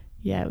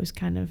yeah, it was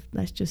kind of,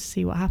 let's just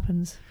see what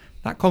happens.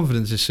 That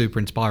confidence is super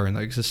inspiring, though,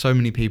 because there's so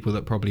many people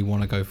that probably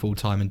want to go full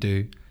time and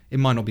do, it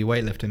might not be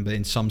weightlifting, but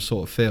in some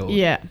sort of field.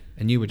 Yeah.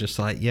 And you were just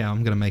like, yeah,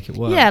 I'm going to make it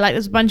work. Yeah, like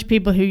there's a bunch of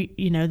people who,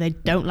 you know, they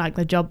don't like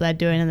the job they're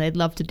doing and they'd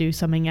love to do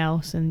something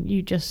else. And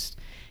you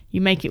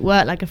make it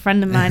work. Like a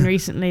friend of mine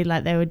recently,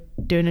 like they were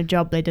doing a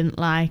job they didn't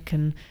like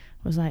and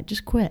was like,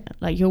 just quit.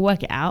 Like, you'll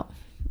work it out.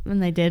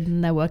 And they did,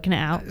 and they're working it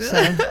out,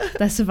 so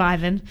they're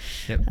surviving.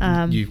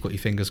 Yep. You've got your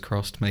fingers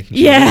crossed, making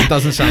sure it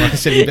doesn't sound like a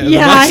silly bit of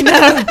advice.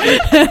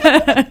 I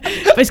know.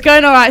 But it's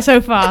going all right so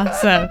far.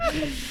 So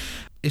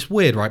it's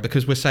weird, right?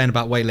 Because we're saying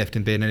about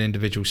weightlifting being an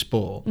individual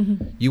sport.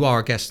 You are,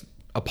 I guess,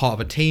 a part of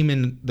a team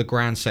in the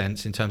grand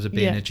sense in terms of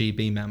being a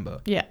GB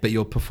member. Yeah. But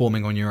you're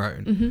performing on your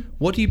own.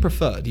 What do you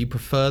prefer? Do you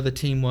prefer the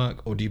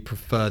teamwork, or do you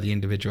prefer the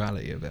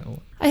individuality of it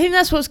all? I think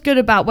that's what's good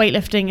about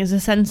weightlifting, is a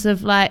sense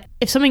of like,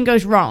 if something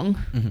goes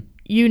wrong,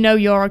 you know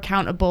you're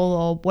accountable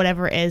or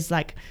whatever it is.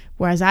 Like,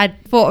 whereas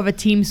I'd thought of a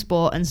team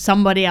sport and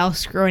somebody else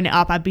screwing it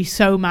up, I'd be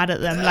so mad at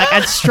them. Like,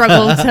 I'd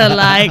struggle to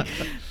like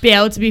be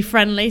able to be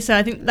friendly. So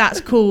I think that's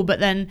cool. But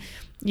then,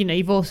 you know,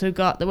 you've also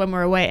got that when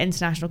we're away at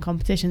international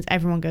competitions,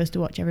 everyone goes to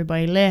watch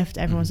everybody lift.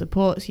 Everyone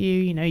supports you.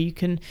 You know, you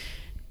can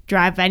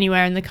drive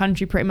anywhere in the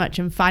country pretty much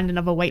and find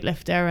another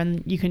weightlifter,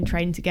 and you can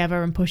train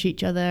together and push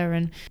each other.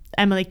 And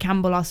Emily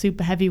Campbell, our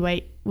super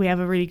heavyweight, we have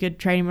a really good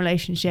training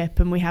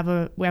relationship, and we have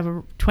a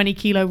 20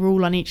 kilo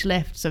rule on each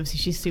lift. So obviously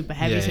she's super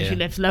heavy, so she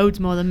lifts loads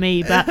more than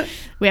me, but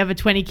we have a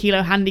 20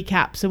 kilo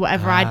handicap, so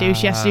whatever I do,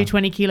 she has to do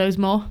 20 kilos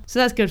more. So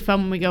that's good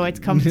fun when we go away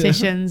to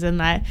competitions. And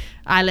like,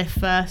 I lift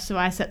first, so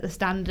I set the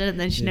standard, and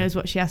then she knows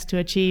what she has to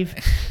achieve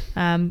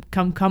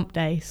come comp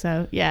day.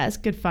 So yeah, it's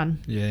good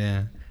fun.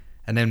 Yeah.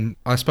 And then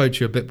I spoke to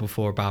you a bit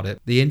before about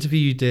it. The interview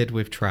you did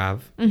with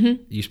Trav,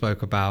 you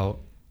spoke about,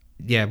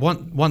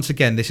 once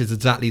again, this is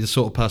exactly the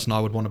sort of person I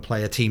would want to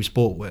play a team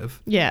sport with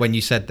when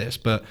you said this.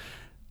 But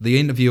the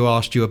interview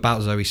asked you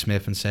about Zoe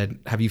Smith and said,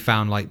 have you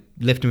found like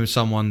lifting with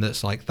someone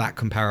that's like that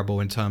comparable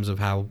in terms of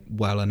how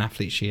well an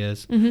athlete she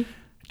is? Do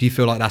you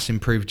feel like that's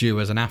improved you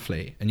as an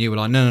athlete? And you were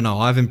like, no,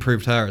 I've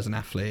improved her as an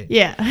athlete.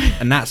 Yeah.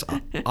 And that's,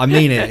 I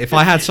mean it. If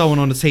I had someone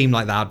on a team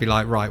like that, I'd be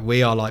like, right,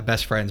 we are like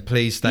best friends.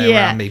 Please stay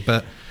around me.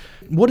 But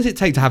what does it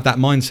take to have that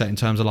mindset in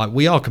terms of like,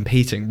 we are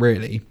competing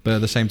really, but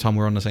at the same time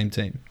we're on the same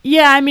team?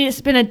 Yeah, I mean,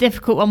 it's been a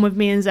difficult one with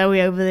me and Zoe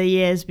over the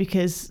years,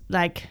 because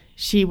like,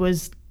 she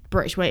was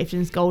British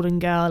weightlifting's golden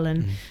girl,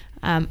 and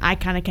I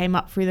kind of came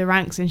up through the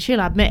ranks, and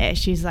she'll admit it.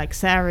 She's like,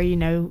 Sarah, you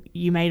know,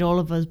 you made all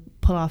of us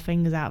pull our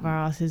fingers out of our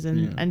asses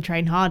and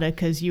train harder,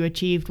 because you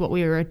achieved what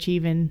we were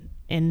achieving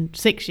in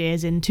 6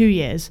 years in 2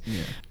 years.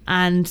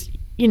 And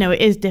you know, it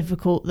is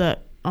difficult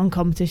that on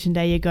competition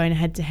day you're going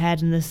head to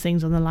head, and there's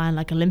things on the line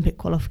like Olympic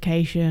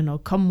qualification or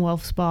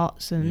Commonwealth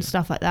spots and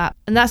stuff like that.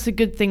 And that's the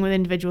good thing with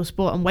individual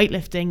sport and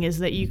weightlifting, is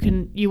that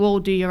you all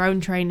do your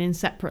own training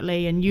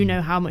separately, and you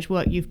know how much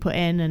work you've put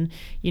in, and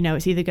you know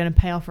it's either going to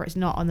pay off or it's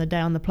not on the day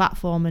on the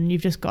platform, and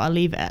you've just got to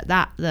leave it at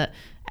that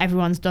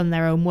everyone's done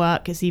their own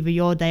work. It's either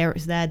your day or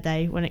it's their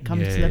day when it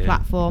comes to the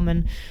platform,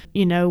 and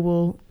you know,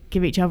 we'll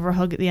give each other a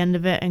hug at the end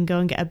of it and go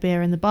and get a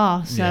beer in the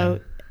bar. So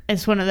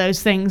it's one of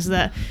those things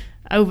that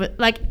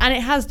and it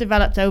has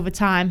developed over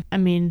time. I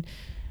mean,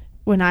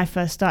 when I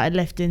first started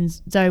lifting,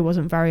 Zoe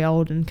wasn't very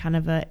old, and kind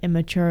of a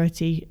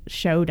immaturity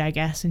showed, I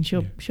guess, and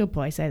she'll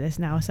probably say this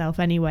now herself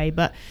anyway,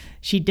 but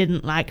she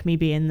didn't like me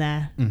being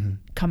there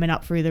coming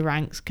up through the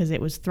ranks, because it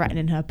was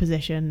threatening her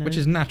position. Which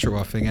is natural,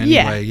 I think,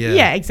 anyway.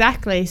 Yeah,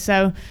 exactly.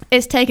 So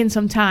it's taken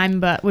some time,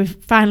 but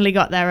we've finally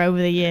got there over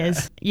the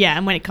years.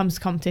 And when it comes to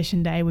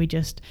competition day, we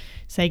just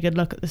say good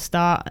luck at the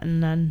start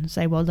and then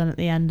say well done at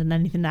the end, and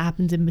anything that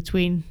happens in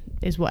between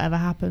is whatever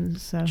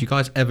happens. So, do you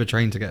guys ever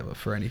train together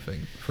for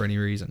anything, for any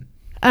reason?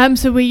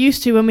 So we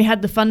used to, when we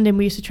had the funding,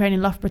 we used to train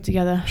in Loughborough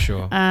together.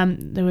 Sure.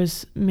 There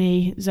was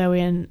me,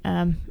 Zoe, and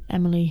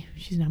Emily,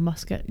 she's now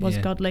Muscat,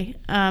 Godley.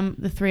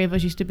 The three of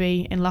us used to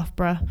be in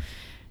Loughborough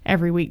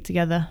every week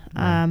together,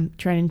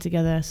 training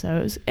together.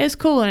 So it's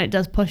cool, and it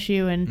does push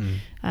you, and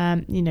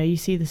you know, you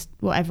see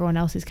what everyone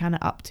else is kind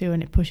of up to,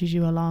 and it pushes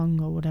you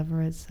along or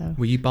whatever it is. So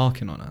were you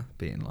barking on her,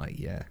 being like,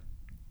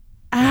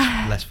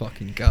 let's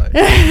fucking go?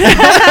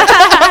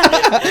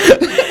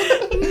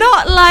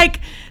 Not like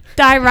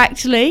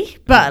directly,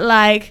 but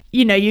like,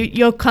 you know,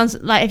 you're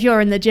constant, like if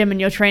you're in the gym and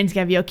you're training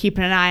together, you're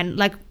keeping an eye, and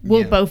like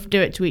we'll both do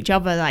it to each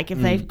other. Like if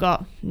they've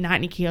got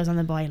 90 kilos on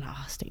the body, like,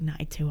 I'll stick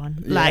 92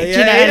 on, like, you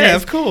know,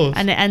 of course,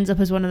 and it ends up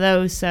as one of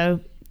those. So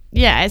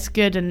yeah, it's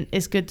good, and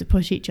it's good to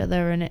push each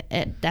other, and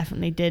it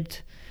definitely did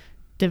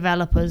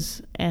develop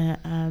us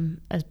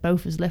as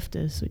both as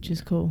lifters, which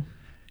is cool.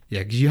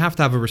 Yeah, because you have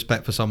to have a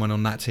respect for someone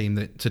on that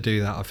team to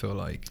do that, I feel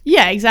like.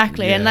 Yeah,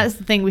 exactly. Yeah. And that's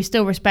the thing. We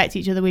still respect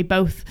each other. We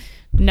both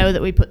know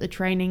that we put the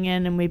training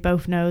in, and we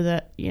both know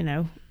that, you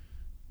know,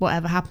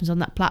 whatever happens on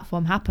that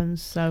platform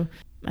happens. So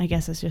I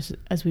guess it's just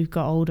as we've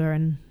got older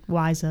and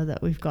wiser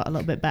that we've got a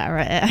little bit better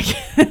at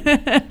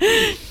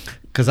it.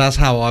 Because that's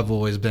how I've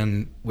always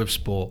been with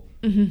sport,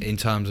 in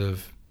terms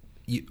of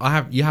you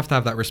have to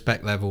have that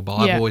respect level. But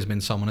I've always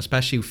been someone,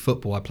 especially with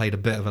football. I played a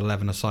bit of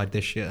 11-a-side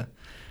this year.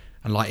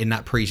 And like in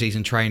that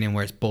pre-season training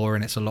where it's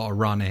boring, it's a lot of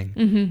running.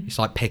 It's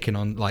like picking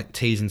on, like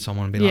teasing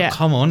someone and being like,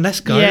 come on, let's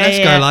go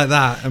like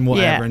that and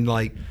whatever. And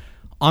like,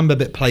 I'm a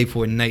bit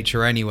playful in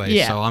nature anyway,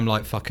 so I'm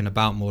like fucking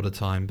about more of the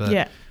time.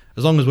 But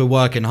as long as we're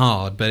working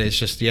hard, but it's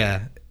just,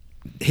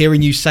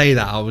 hearing you say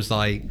that, I was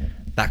like,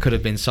 that could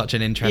have been such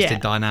an interesting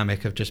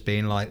dynamic of just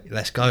being like,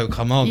 let's go,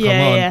 come on.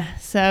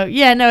 So,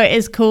 no, it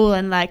is cool.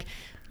 And like,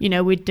 you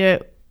know, we do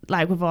it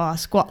like with our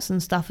squats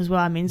and stuff as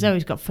well. I mean,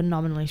 Zoe's got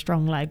phenomenally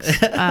strong legs.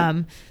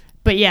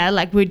 But yeah,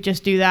 like we'd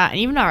just do that. And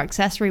even our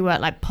accessory work,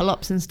 like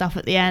pull-ups and stuff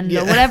at the end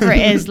or whatever it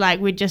is, like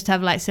we'd just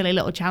have like silly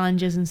little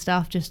challenges and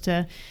stuff just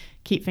to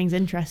keep things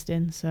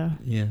interesting. So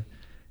yeah,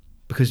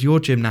 because your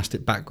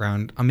gymnastic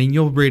background, I mean,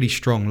 you're really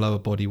strong lower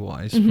body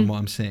wise from what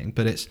I'm seeing,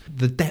 but it's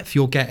the depth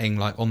you're getting,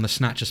 like on the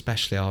snatch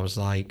especially. I was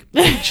like,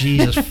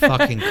 Jesus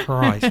fucking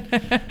Christ.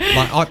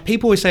 Like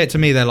people always say it to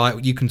me, they're like,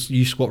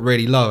 you squat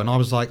really low, and I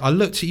was like, I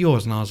looked at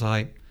yours and I was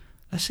like,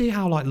 let's see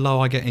how like low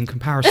I get in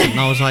comparison. And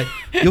I was like,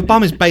 your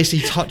bum is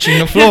basically touching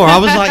the floor. I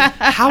was like,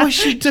 how is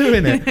she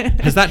doing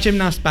it? Has that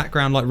gymnast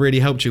background like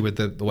really helped you with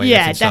the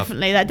weightlifting stuff?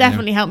 Definitely. That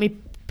definitely helped me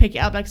pick it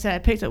up. Like I said, I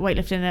picked up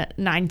weightlifting at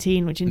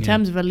 19, which in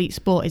terms of elite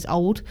sport is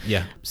old.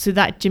 Yeah. So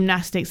that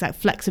gymnastics, that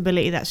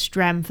flexibility, that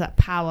strength, that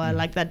power,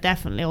 like that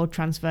definitely all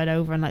transferred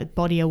over, and like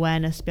body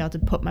awareness, to be able to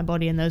put my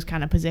body in those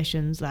kind of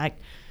positions. Like,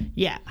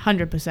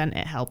 100%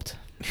 it helped.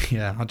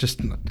 Yeah,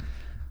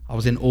 I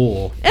was in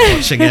awe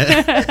watching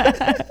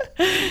it.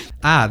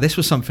 This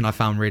was something I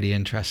found really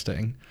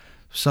interesting.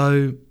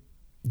 So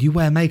you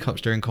wear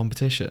makeups during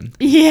competition?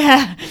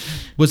 Yeah.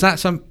 Was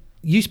that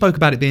you spoke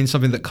about it being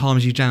something that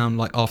calms you down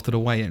like after the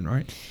weigh-in,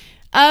 right?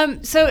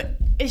 So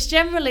it's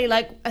generally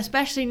like,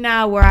 especially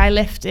now where I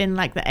lift in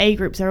like the A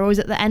groups, they're always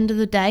at the end of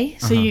the day.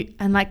 So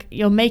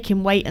you're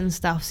making weight and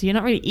stuff. So you're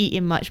not really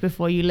eating much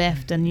before you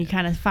lift, and you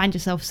kind of find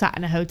yourself sat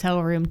in a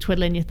hotel room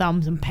twiddling your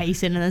thumbs and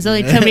pacing. And there's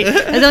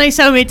only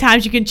so many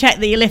times you can check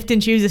that your lifting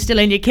shoes are still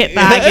in your kit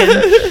bag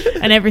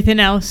and everything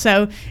else.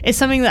 So it's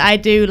something that I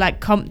do like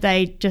comp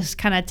day, just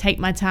kind of take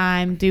my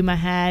time, do my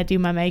hair, do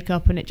my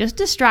makeup, and it just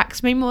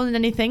distracts me more than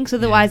anything. So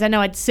otherwise I know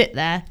I'd sit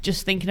there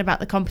just thinking about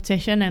the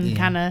competition and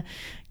kind of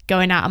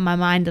going out of my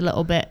mind a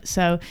little bit.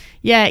 So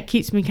it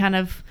keeps me kind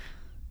of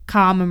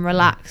calm and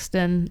relaxed.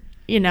 And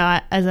you know,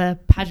 as a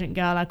pageant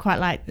girl, I quite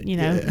like, you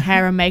know,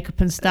 hair and makeup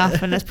and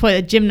stuff. And there's probably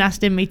a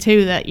gymnast in me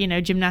too, that, you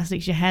know,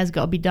 gymnastics, your hair's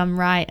got to be done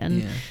right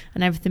and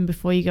everything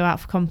before you go out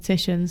for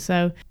competition.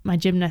 So my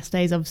gymnast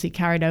days obviously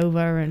carried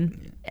over,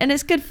 and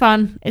it's good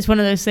fun. It's one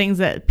of those things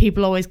that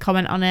people always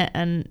comment on it,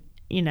 and,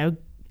 you know,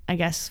 I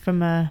guess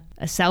from a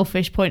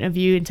selfish point of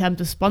view in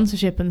terms of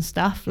sponsorship and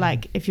stuff,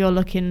 like if you're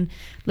looking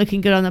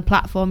good on the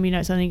platform, you know,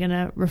 it's only going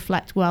to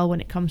reflect well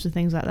when it comes to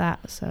things like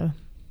that. So,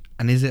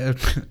 and is it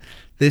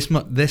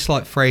this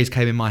like phrase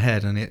came in my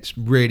head, and it's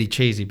really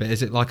cheesy, but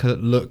is it like a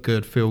look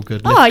good, feel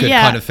good, lift good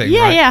kind of thing?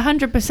 Yeah,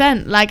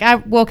 100%. Like I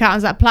walk out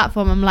on that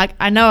platform, I'm like,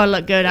 I know I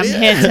look good. I'm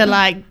here to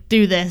like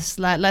do this.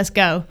 Like, let's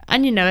go.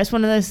 And you know, it's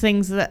one of those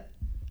things that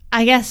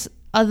I guess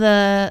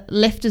other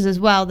lifters as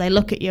well, they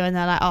look at you and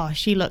they're like, oh,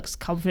 she looks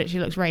confident, she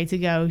looks ready to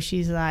go,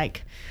 she's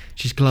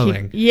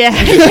glowing. Yeah.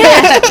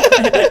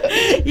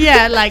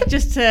 Like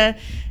just to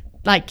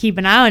like keep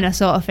an eye on her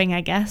sort of thing,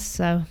 I guess.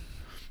 So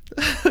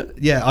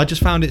I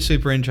just found it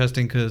super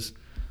interesting, because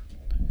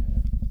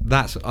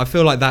I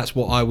feel like that's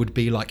what I would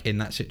be like in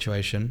that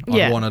situation.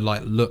 I'd want to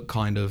like look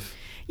kind of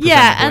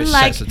and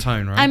like sets the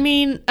tone, right? I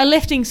mean, a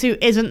lifting suit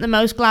isn't the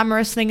most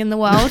glamorous thing in the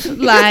world,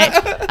 like,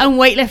 and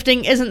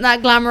weightlifting isn't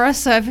that glamorous.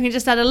 So if we can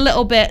just add a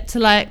little bit to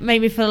like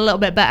make me feel a little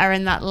bit better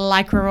in that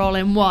lycra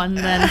all-in-one,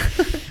 then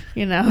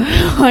you know,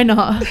 why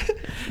not?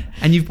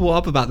 And you've brought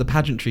up about the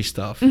pageantry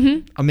stuff.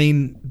 I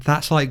mean,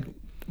 that's like,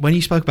 when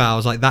you spoke about it, I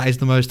was like, that is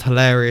the most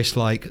hilarious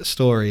like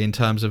story in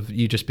terms of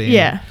you just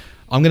being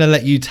I'm gonna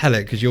let you tell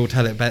it because you'll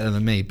tell it better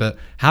than me, but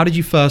how did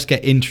you first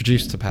get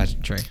introduced to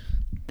pageantry?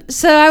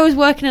 So I was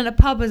working in a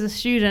pub as a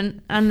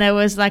student, and there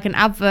was like an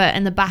advert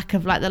in the back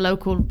of like the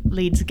local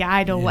Leeds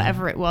Guide or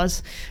whatever it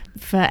was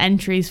for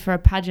entries for a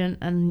pageant,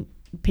 and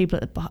people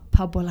at the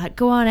pub were like,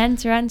 go on,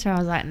 enter. I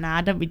was like,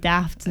 nah, don't be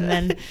daft. And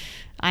then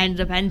I ended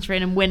up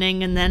entering and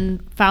winning, and then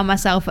found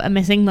myself at a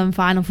Miss England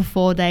final for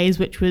 4 days,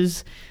 which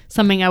was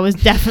something I was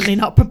definitely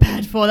not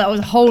prepared for. That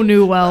was a whole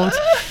new world.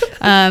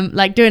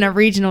 Like doing a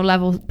regional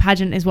level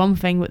pageant is one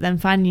thing, but then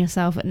finding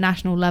yourself at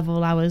national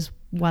level, I was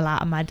well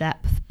out of my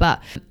depth.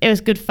 But it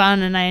was good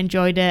fun, and I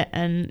enjoyed it.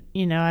 And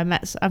you know, I've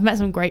met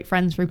some great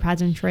friends through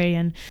pageantry,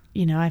 and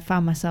you know, I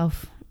found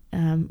myself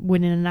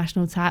winning a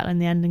national title in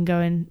the end and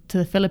going to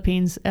the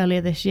Philippines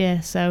earlier this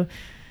year. So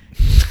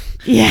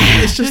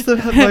yeah, it's just the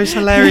most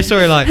hilarious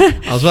story. Like,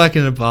 I was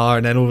working in a bar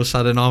and then all of a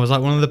sudden I was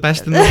like one of the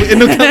best in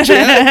the country.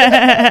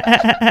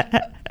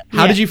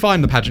 How did you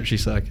find the pageantry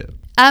circuit?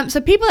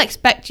 So people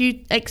expect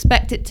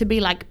it to be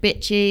like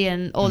bitchy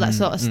and all that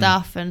sort of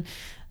stuff,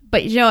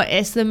 but you know,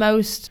 it's the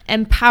most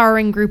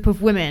empowering group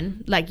of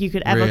women like you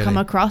could ever come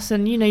across.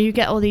 And you know, you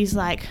get all these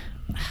like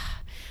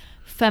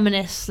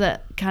feminists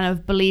that kind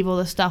of believe all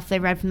the stuff they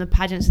read from the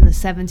pageants in the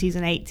 70s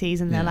and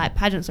 80s, and they're like,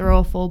 pageants are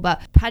awful, but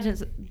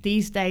pageants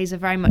these days are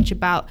very much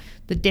about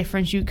the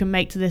difference you can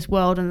make to this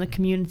world and the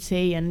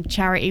community and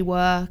charity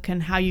work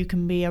and how you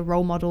can be a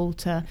role model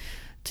to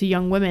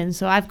young women.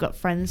 So I've got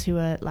friends who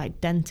are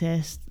like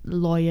dentists,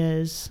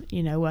 lawyers,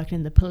 you know, working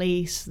in the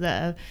police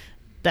that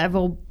have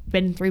all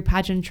been through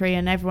pageantry,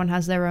 and everyone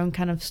has their own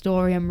kind of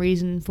story and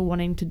reason for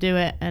wanting to do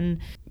it. And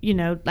you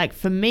know, like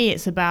for me,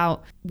 it's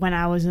about when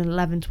I was an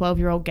 11,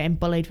 12-year-old getting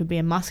bullied for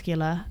being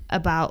muscular,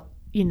 about,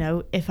 you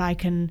know, if I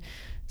can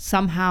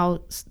somehow,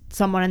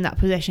 someone in that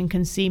position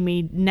can see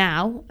me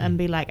now and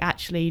be like,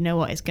 actually, you know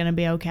what, it's going to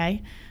be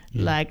okay.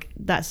 Like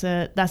that's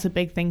a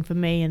big thing for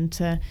me. And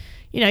to,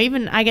 you know,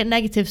 even I get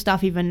negative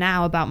stuff even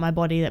now about my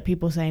body, that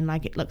people saying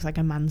like it looks like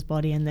a man's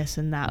body and this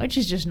and that, which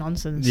is just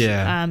nonsense.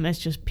 It's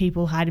just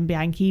people hiding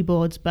behind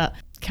keyboards, but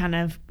kind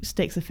of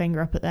sticks a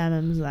finger up at them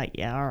and is like,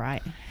 yeah, all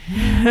right.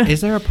 Is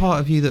there a part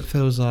of you that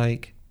feels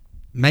like,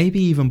 maybe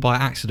even by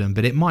accident,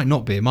 but it might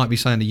not be, it might be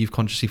something that you've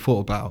consciously thought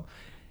about,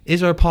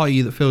 is there a part of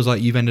you that feels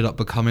like you've ended up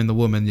becoming the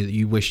woman that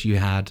you wish you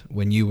had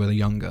when you were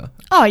younger?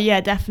 Oh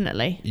yeah,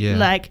 definitely.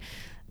 Like,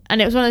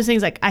 and it was one of those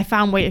things, like I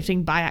found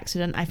weightlifting by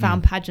accident. I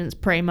found pageants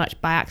pretty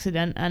much by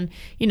accident. And,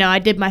 you know, I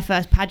did my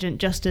first pageant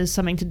just as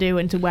something to do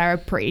and to wear a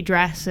pretty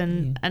dress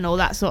and all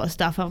that sort of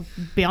stuff. I'll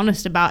be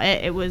honest about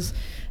it. It was,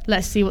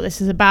 let's see what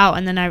this is about.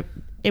 And then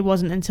it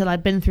wasn't until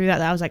I'd been through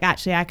that I was like,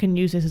 actually, I can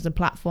use this as a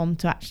platform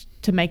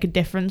to make a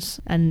difference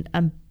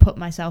and put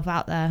myself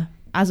out there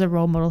as a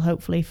role model,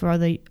 hopefully, for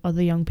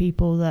other young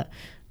people that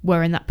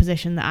were in that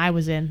position that I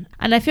was in.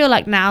 And I feel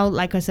like now,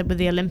 like I said, with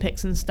the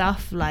Olympics and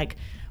stuff, like,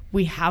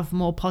 we have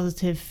more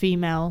positive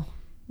female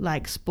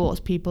like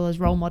sports people as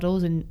role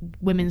models, and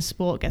women's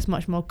sport gets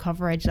much more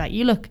coverage. Like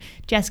you look,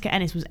 Jessica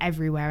Ennis was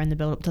everywhere in the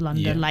build up to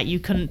London. Like you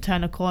couldn't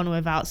turn a corner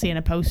without seeing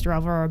a poster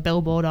of her or a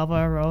billboard of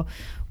her or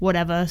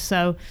whatever.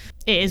 So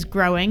it is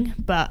growing,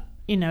 but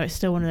you know, it's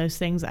still one of those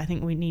things that I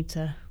think we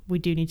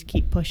do need to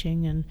keep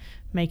pushing and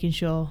making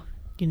sure,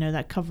 you know,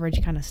 that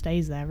coverage kind of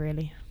stays there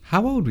really.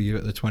 How old were you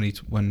at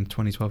when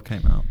 2012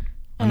 came out?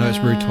 I know it's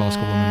rude to ask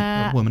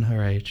a woman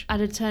her age.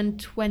 I'd have turned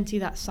 20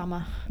 that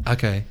summer.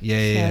 Okay,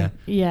 yeah.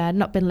 Yeah, I'd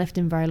not been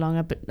lifting very long.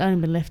 I'd only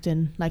been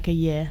lifting like a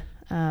year.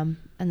 And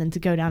then to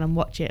go down and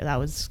watch it, that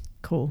was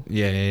cool.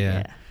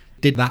 Yeah.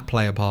 Did that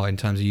play a part in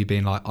terms of you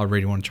being like, I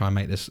really want to try and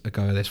make this a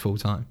go of this full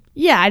time?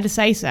 Yeah, I'd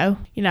say so.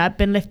 You know, I'd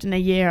been lifting a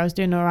year. I was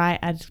doing all right.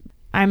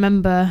 I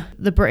remember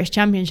the British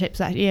Championships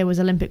that year was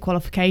Olympic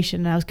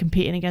qualification, and I was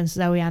competing against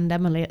Zoe and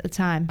Emily at the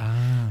time.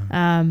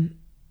 And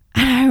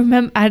I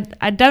remember,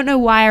 I don't know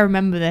why I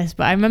remember this,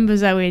 but I remember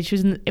Zoe,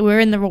 we were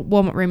in the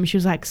warm-up room and she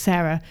was like,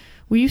 Sarah,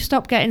 will you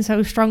stop getting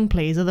so strong,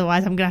 please?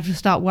 Otherwise I'm going to have to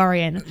start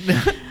worrying.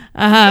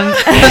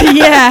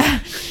 Yeah.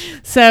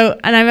 So,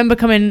 and I remember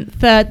coming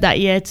third that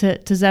year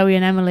to Zoe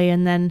and Emily,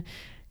 and then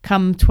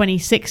come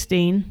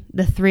 2016,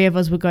 the three of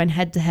us were going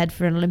head-to-head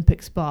for an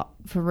Olympic spot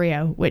for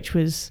Rio, which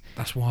was...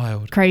 That's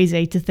wild.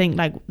 Crazy to think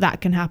like that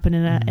can happen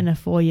in a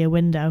 4-year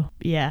window.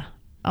 Yeah.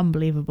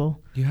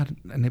 Unbelievable. You had,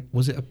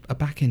 was it a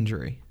back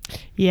injury?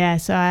 Yeah,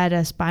 so I had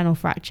a spinal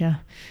fracture.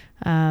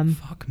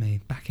 Fuck me,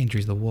 back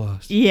injury's the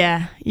worst.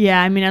 Yeah.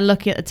 I mean, I'm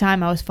lucky at the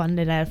time I was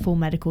funded. I had a full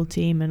medical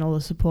team and all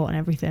the support and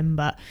everything,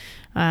 but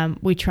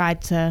we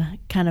tried to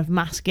kind of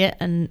mask it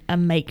and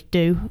make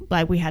do.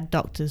 Like we had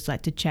doctors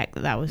like to check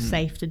that was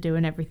safe to do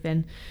and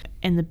everything.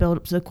 In the build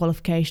up to the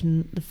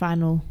qualification, the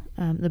final,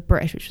 the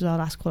British, which was our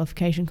last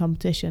qualification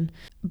competition,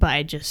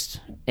 but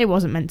it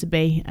wasn't meant to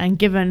be. And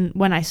given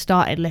when I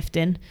started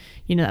lifting,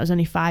 you know, that was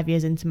only 5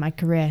 years into my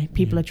career.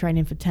 People are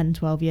training for 10,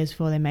 12 years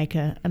before they make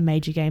a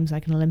major games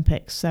like an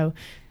Olympics. So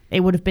it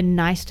would have been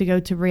nice to go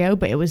to Rio,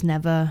 but it was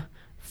never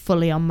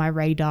fully on my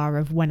radar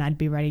of when I'd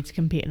be ready to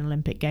compete in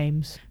Olympic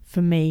Games.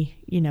 For me,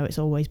 you know, it's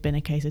always been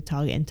a case of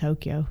targeting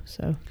Tokyo.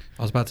 So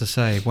I was about to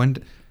say,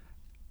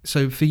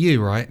 so for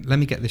you, right, let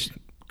me get this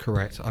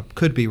correct. I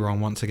could be wrong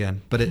once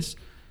again, but it's,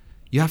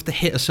 you have to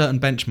hit a certain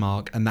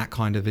benchmark, and that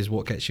kind of is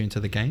what gets you into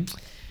the games?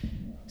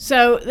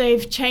 So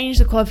they've changed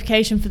the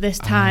qualification for this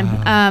time,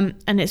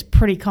 and it's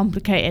pretty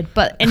complicated.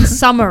 But in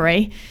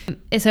summary,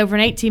 it's over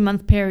an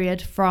 18-month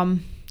period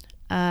from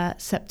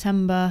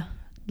September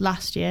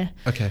last year.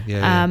 Okay,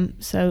 yeah.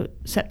 So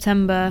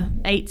September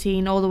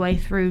 18 all the way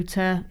through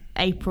to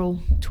April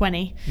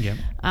 20. Yeah.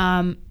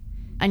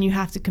 And you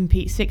have to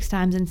compete 6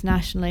 times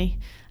internationally,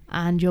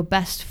 and your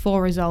best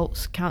 4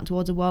 results count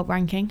towards a world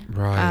ranking.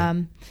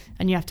 Right.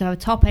 And you have to have a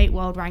top 8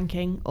 world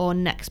ranking or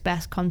next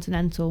best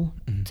continental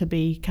to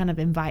be kind of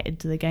invited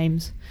to the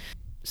games.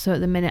 So at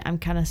the minute I'm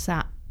kind of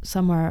sat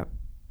somewhere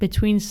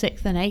between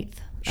 6th and 8th.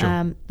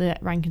 Sure. The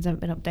rankings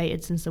haven't been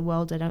updated since the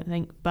Worlds, I don't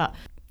think. But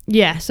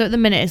yeah, so at the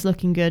minute it's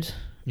looking good.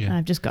 Yeah.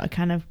 I've just got to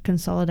kind of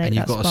consolidate. And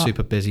you've got spot. a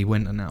super busy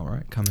winter now,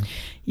 right? Coming.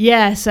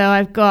 Yeah, so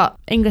I've got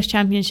English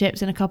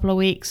Championships in a couple of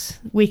weeks.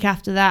 Week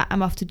after that,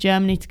 I'm off to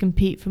Germany to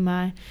compete for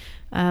my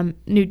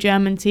new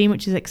German team,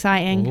 which is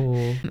exciting.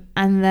 Oh.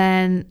 And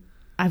then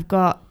I've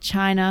got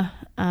China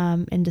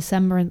in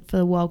December for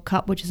the World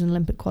Cup, which is an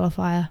Olympic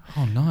qualifier.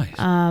 Oh, nice.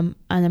 And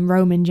then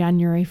Rome in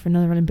January for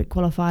another Olympic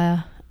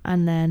qualifier.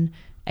 And then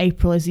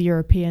April is the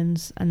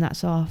Europeans, and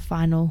that's our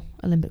final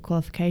Olympic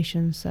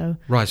qualification. So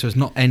right, so it's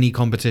not any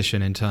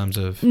competition in terms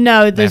of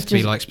no, they there's have to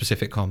be like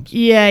specific comps.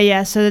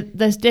 Yeah. So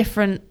there's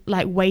different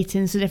like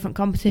weightings to different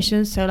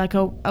competitions. So like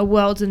a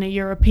Worlds and a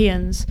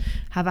Europeans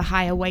have a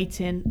higher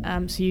weighting,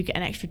 so you get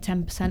an extra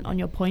 10% on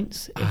your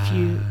points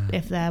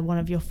if they're one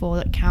of your 4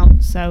 that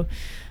count. So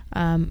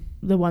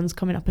the ones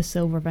coming up as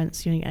silver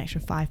events, you only get an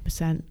extra 5%.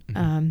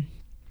 Mm-hmm.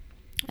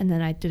 And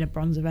then I did a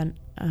bronze event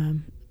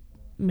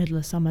middle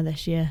of summer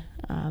this year,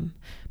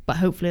 but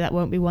hopefully that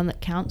won't be one that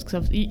counts,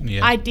 because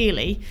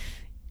ideally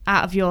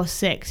out of your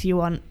 6 you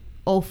want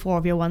all 4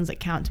 of your ones that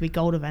count to be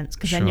gold events,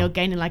 because then you're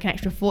gaining like an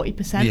extra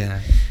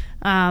 40%.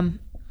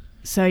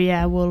 So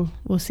yeah, we'll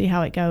see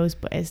how it goes,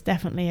 but it's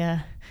definitely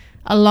a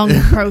long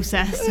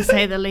process to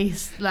say the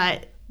least,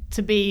 like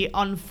to be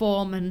on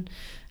form and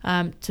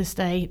to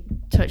stay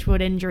touch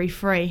wood injury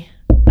free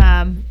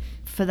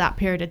for that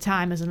period of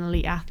time as an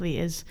elite athlete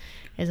is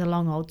a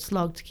long old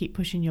slog to keep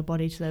pushing your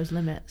body to those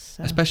limits.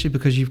 So. Especially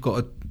because you've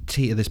got to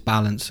teeter this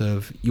balance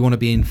of you want to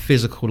be in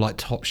physical like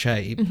top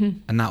shape,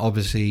 and that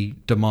obviously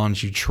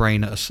demands you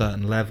train at a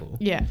certain level.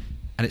 Yeah.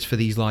 And it's for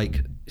these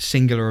like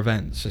singular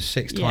events, so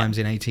 6 times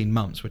in 18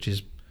 months, which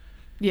is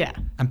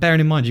and bearing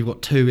in mind you've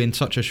got 2 in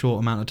such a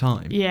short amount of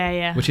time.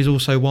 Yeah. Which is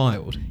also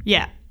wild.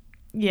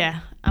 Yeah,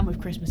 and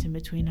with Christmas in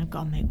between, I've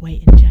got to make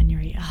weight in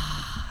January.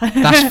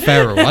 That's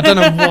feral. I don't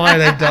know why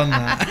they've done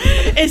that.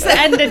 It's the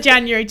end of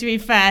January, to be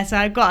fair, so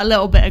I've got a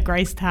little bit of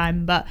grace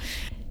time. But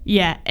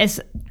yeah,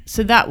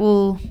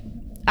 I'll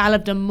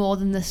have done more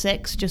than the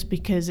 6, just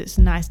because it's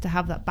nice to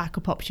have that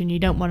backup option. You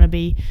don't want to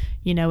be,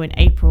 in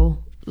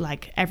April,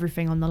 like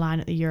everything on the line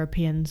at the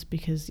Europeans,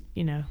 because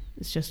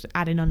it's just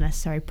adding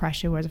unnecessary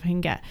pressure. Whereas if I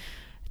can get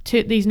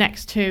these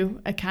next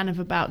 2 are kind of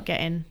about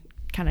getting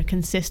kind of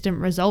consistent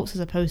results as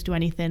opposed to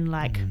anything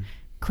like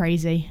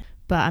crazy.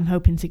 But I'm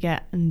hoping to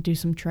get and do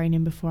some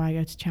training before I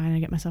go to China,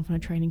 get myself on a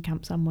training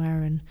camp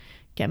somewhere and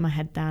get my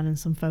head down and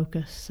some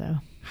focus. So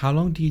how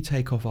long do you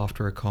take off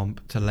after a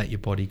comp to let your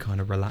body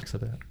kind of relax a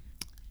bit?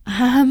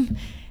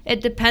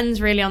 It depends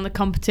really on the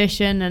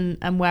competition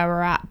and where we're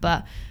at,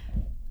 but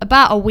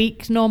about a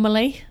week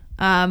normally,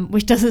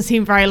 which doesn't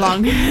seem very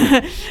long.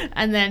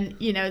 And then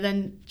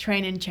then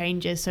training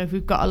changes. So if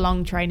we've got a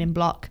long training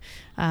block,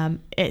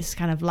 it's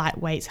kind of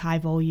light weights, high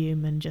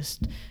volume, and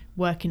just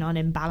working on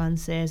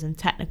imbalances and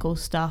technical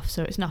stuff.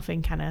 So it's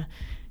nothing kind of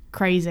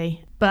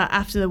crazy. But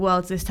after the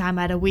Worlds this time,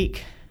 I had a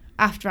week.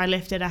 After I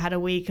lifted, I had a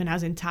week, and I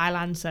was in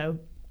Thailand, so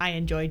I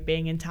enjoyed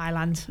being in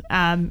Thailand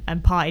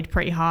and partied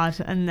pretty hard.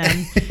 And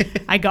then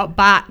I got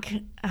back,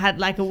 I had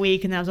like a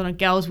week, and then I was on a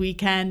girls'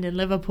 weekend in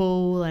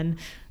Liverpool, and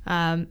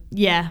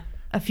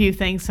a few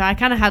things. So I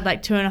kind of had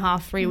like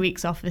 2.5, 3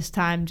 weeks off this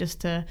time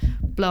just to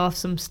blow off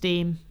some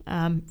steam,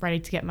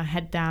 ready to get my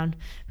head down.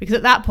 Because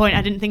at that point,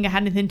 I didn't think I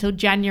had anything until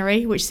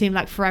January, which seemed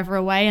like forever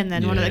away. And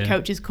then one of the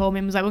coaches called me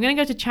and was like, "We're going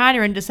to go to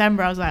China in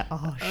December." I was like,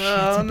 "Oh, shit,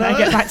 I better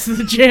get back to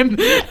the gym."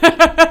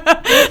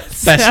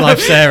 Best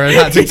life Sarah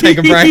had to take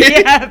a break.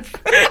 Yeah.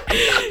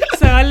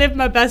 So I lived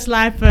my best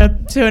life for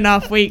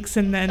 2.5 weeks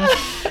and then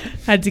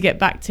had to get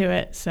back to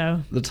it.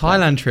 So the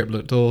Thailand trip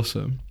looked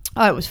awesome.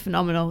 Oh, it was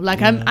phenomenal.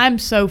 Like I'm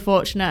so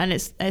fortunate, and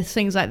it's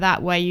things like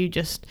that where you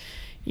just,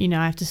 I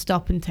have to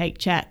stop and take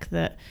check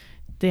that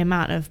the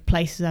amount of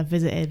places I've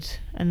visited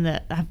and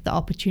the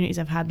opportunities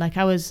I've had. Like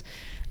I was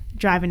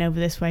driving over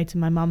this way to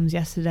my mum's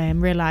yesterday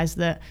and realised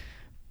that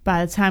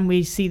by the time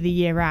we see the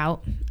year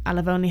out, I'll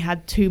have only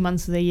had 2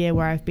 months of the year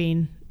where I've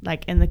been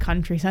like in the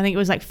country. So I think it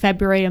was like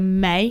February and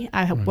May.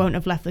 I won't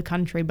have left the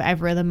country, but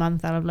every other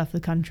month I'll have left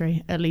the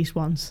country at least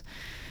once.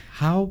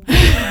 How?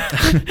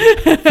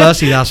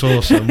 Firstly, that's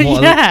awesome.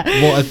 What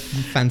a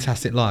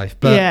fantastic life.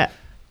 But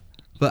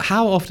but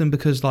how often?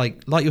 Because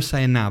like you're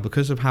saying now,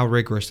 because of how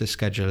rigorous this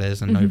schedule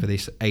is, and over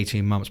these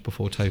 18 months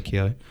before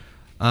Tokyo,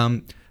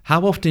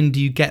 how often do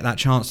you get that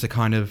chance to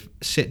kind of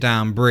sit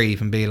down,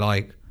 breathe, and be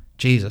like,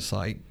 Jesus,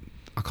 like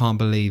I can't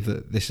believe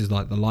that this is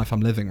like the life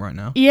I'm living right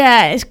now?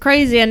 Yeah, it's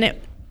crazy, and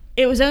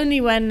it was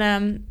only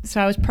when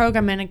so I was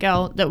programming a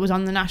girl that was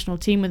on the national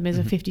team with me as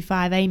a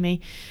 55,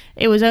 Amy.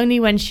 It was only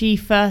when she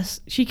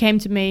came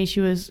to me, she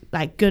was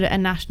like good at a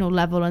national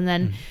level, and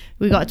then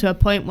we got to a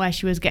point where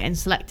she was getting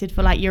selected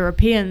for like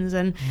Europeans,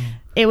 and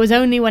it was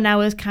only when I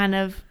was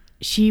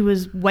she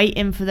was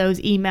waiting for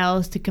those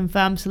emails to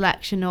confirm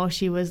selection, or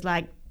she was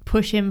like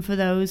pushing for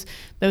those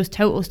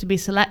totals to be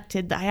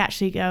selected, that I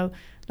actually go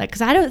like,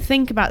 because I don't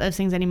think about those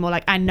things anymore.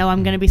 Like I know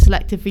I'm going to be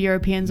selected for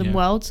Europeans and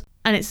Worlds.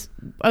 And it's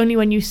only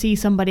when you see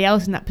somebody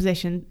else in that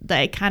position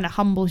that it kind of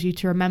humbles you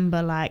to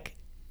remember, like,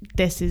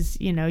 this is,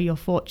 you know, you're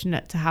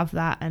fortunate to have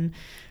that. And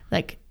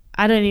like,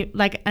 I don't even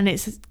like, and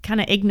it's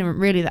kind of ignorant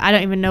really that I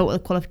don't even know what the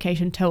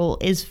qualification total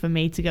is for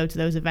me to go to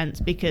those events,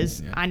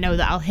 because I know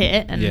that I'll hit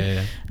it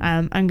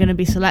and I'm going to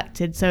be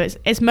selected. So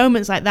it's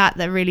moments like that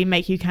really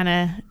make you kind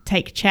of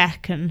take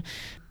check and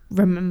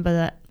remember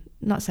that,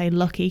 not say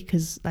lucky,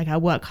 because like I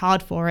work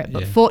hard for it,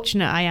 but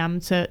fortunate I am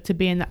to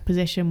be in that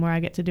position where I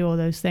get to do all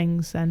those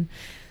things. And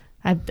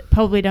I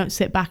probably don't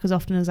sit back as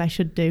often as I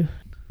should do,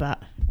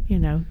 but you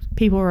know,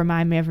 people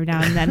remind me every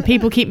now and then.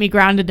 People keep me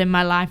grounded in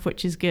my life,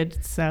 which is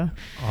good. So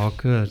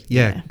good.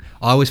 I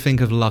always think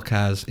of luck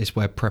as it's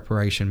where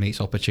preparation meets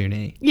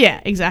opportunity.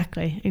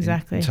 Exactly in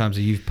terms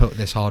of you've put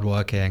this hard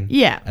work in,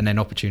 and then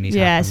opportunities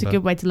happen. It's a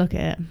good way to look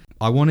at it.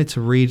 I wanted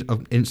to read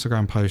an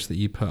Instagram post that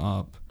you put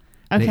up.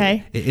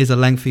 Okay. It is a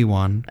lengthy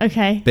one.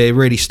 Okay. But it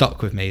really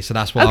stuck with me, so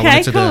that's why I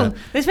wanted to do it.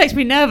 This makes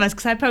me nervous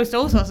because I post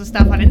all sorts of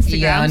stuff on Instagram.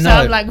 Yeah, I know. So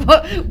I'm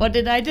like, what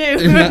did I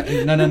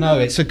do? No.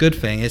 It's a good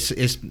thing.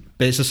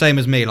 But it's the same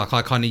as me. Like,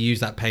 I kind of use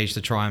that page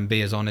to try and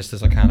be as honest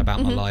as I can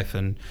about my life,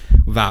 and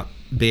without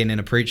being in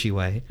a preachy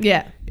way.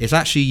 Yeah. It's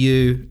actually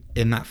you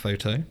in that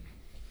photo.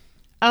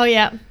 Oh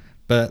yeah.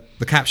 But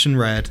the caption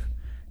read,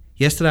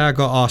 "Yesterday I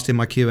got asked in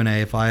my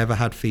Q&A if I ever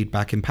had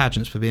feedback in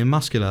pageants for being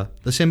muscular.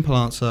 The simple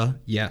answer,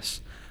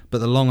 yes. But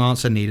the long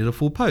answer needed a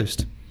full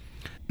post.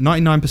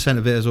 99%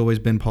 of it has always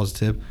been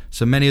positive,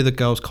 so many of the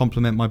girls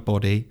compliment my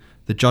body.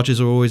 The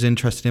judges are always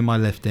interested in my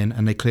lifting,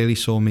 and they clearly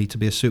saw me to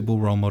be a suitable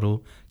role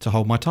model to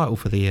hold my title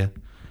for the year.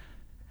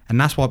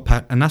 And that's what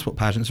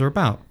pageants are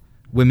about,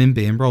 women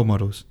being role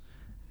models.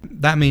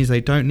 That means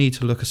they don't need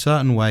to look a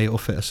certain way or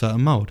fit a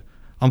certain mould.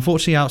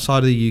 Unfortunately, outside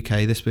of the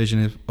UK, this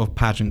vision of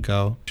pageant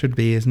girl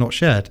is not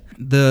shared.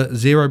 The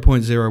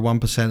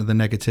 0.01% of the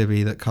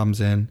negativity that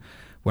comes in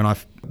when I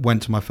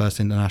went to my first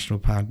international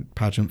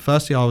pageant.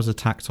 Firstly, I was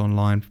attacked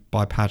online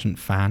by pageant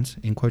fans,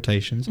 in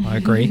quotations, I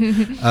agree,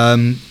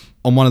 on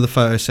one of the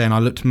photos saying I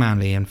looked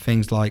manly, and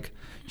things like,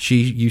 she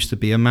used to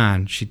be a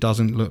man, she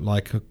doesn't look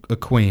like a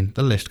queen,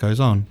 the list goes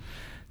on.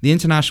 The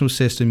international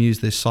system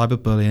used this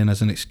cyberbullying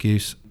as an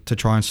excuse to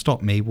try and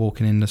stop me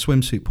walking in the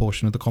swimsuit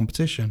portion of the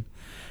competition.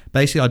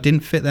 Basically, I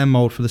didn't fit their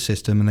mould for the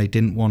system, and they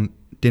didn't want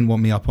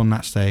me up on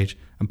that stage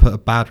and put a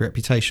bad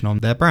reputation on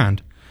their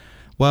brand.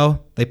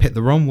 Well, they picked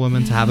the wrong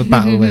woman to have a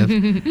battle with.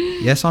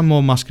 Yes, I'm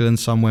more muscular than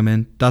some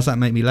women. Does that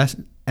make me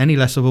any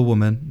less of a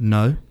woman?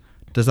 No.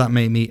 Does that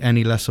make me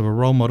any less of a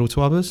role model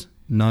to others?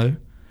 No.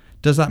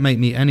 Does that make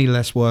me any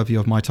less worthy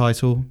of my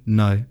title?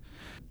 No.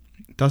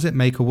 Does it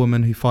make a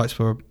woman who fights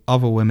for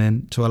other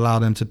women to allow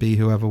them to be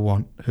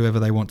whoever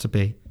they want to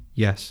be?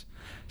 Yes.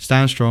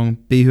 Stand strong,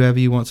 be whoever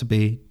you want to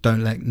be.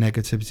 Don't let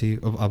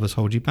negativity of others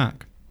hold you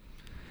back."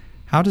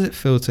 How does it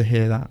feel to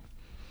hear that?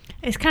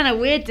 It's kind of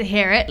weird to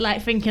hear it,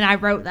 like thinking I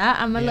wrote that.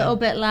 I'm a little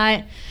bit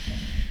like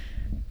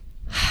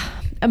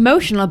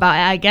emotional about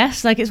it, I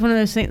guess. Like, it's one of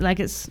those things, like,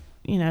 it's,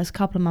 you know, it's a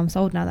couple of months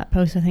old now, that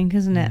post, I think,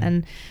 isn't it?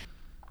 And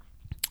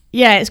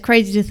yeah, it's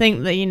crazy to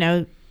think that, you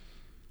know,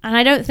 and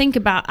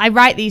I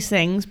write these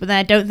things, but then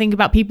I don't think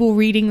about people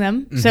reading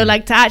them. So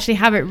like, to actually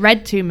have it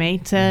read to me,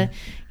 to,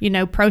 you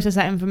know, process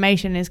that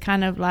information is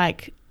kind of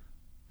like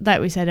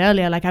we said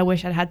earlier, like, I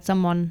wish I'd had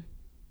someone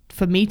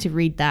for me to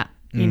read that,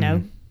 you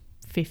know,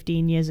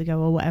 15 years ago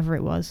or whatever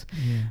it was.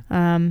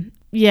 And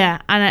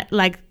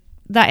like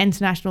that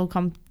international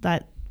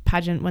that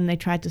pageant, when they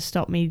tried to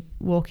stop me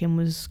walking,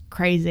 was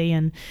crazy.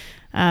 And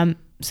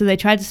so they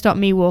tried to stop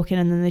me walking,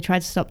 and then they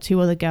tried to stop two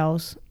other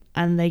girls,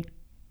 and they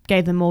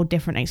gave them all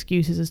different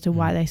excuses as to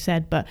why they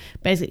said, but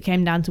basically it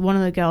came down to one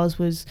of the girls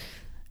was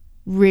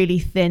really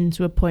thin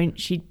to a point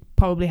she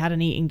probably had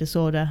an eating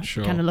disorder,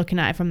 kind of looking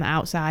at it from the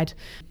outside,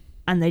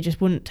 and they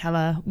just wouldn't tell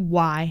her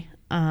why,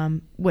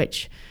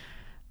 which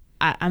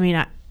I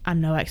mean,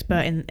 I'm no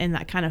expert in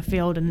that kind of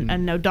field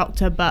and no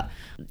doctor, but,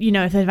 you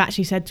know, if they've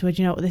actually said to her,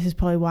 you know what, this is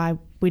probably why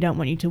we don't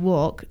want you to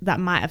walk, that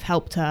might have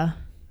helped her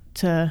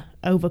to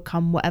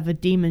overcome whatever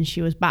demons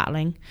she was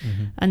battling.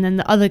 And then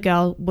the other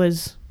girl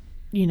was,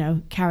 you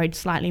know, carried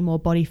slightly more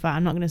body fat.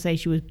 I'm not going to say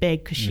she was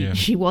big, because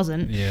she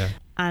wasn't.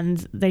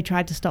 And they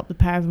tried to stop the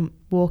pair of them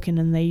walking,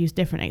 and they used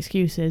different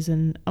excuses.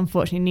 And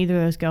unfortunately, neither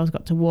of those girls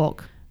got to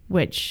walk,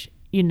 which,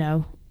 you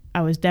know,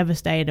 I was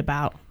devastated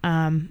about.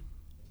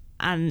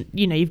 And,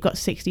 you know, you've got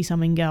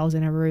 60-something girls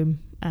in a room,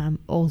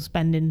 all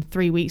spending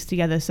 3 weeks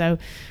together. So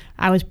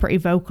I was pretty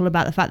vocal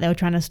about the fact they were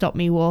trying to stop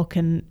me walk,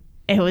 and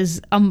it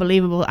was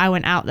unbelievable. I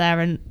went out there,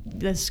 and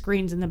there's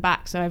screens in the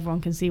back so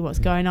everyone can see what's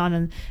going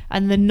on,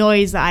 and the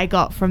noise that I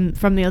got from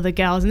the other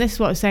girls. And this is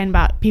what I was saying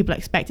about people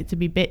expect it to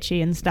be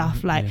bitchy and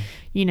stuff. Like,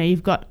 you know,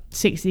 you've got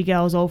 60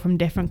 girls all from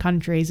different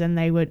countries, and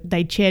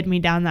they cheered me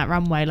down that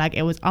runway. Like,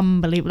 it was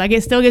unbelievable. Like,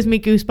 it still gives me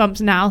goosebumps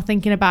now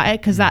thinking about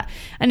it, because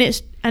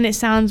and it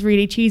sounds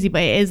really cheesy,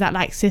 but it is that,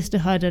 like,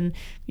 sisterhood, and,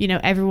 you know,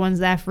 everyone's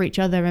there for each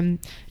other, and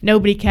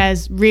nobody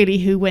cares really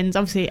who wins.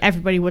 Obviously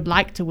everybody would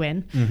like to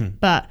win,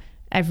 but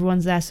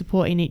everyone's there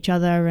supporting each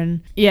other.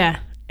 And yeah,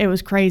 it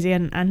was crazy.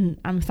 And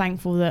I'm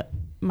thankful that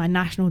my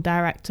national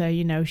director,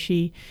 you know,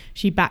 she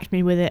backed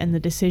me with it, and the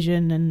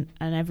decision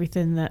and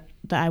everything that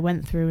that I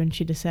went through, and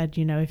she'd have said,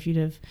 you know, if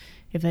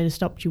they'd have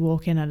stopped you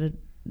walking,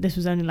 this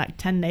was only like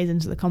 10 days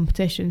into the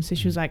competition, so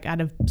she was like, I'd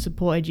have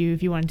supported you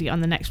if you wanted to get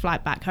on the next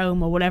flight back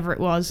home or whatever it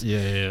was.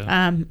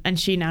 And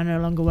she now no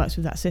longer works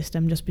with that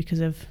system just because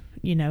of,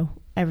 you know,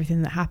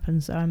 everything that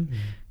happened. So I'm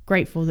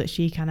grateful that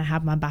she kind of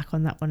had my back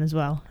on that one as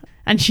well.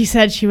 And she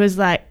said, she was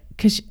like,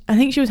 because I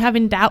think she was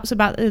having doubts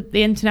about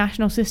the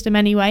international system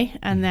anyway,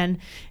 and then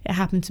it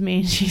happened to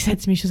me, and she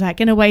said to me, she was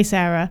like, in a way,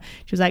 Sarah,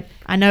 she was like,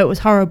 I know it was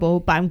horrible,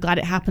 but I'm glad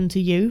it happened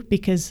to you,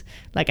 because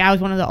like I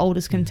was one of the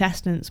oldest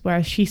contestants,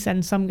 whereas she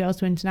sends some girls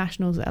to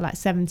internationals that are like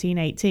 17,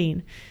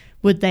 18.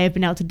 Would they have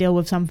been able to deal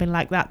with something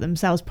like that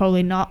themselves?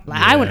 Probably not.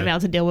 Like I wouldn't have been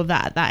able to deal with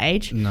that at that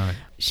age. No.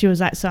 She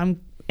was like, so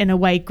I'm in a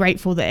way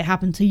grateful that it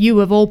happened to you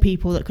of all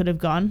people that could have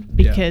gone,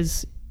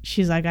 because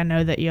she's like, I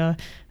know that you're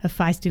a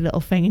feisty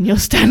little thing and you'll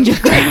stand your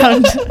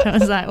ground. I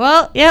was like,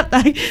 well, yep,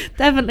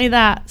 definitely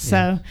that.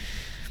 So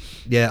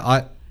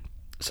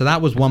so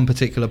that was one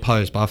particular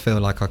post, but I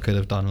feel like I could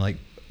have done like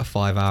a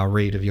 5-hour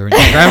read of your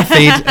Instagram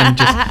feed, and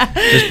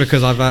just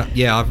because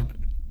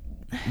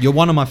you're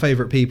one of my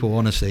favorite people,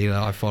 honestly,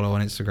 that I follow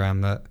on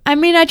Instagram. That I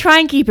mean, I try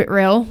and keep it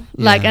real,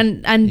 like,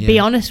 and be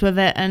honest with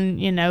it, and,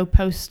 you know,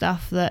 post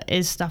stuff that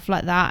is stuff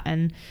like that,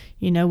 and,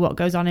 you know, what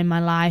goes on in my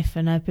life.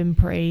 And I've been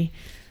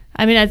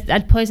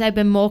I'd probably say I've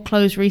been more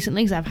closed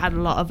recently, because I've had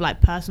a lot of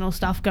like personal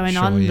stuff going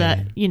on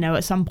that, you know,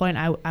 at some point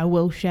I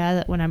will share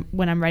that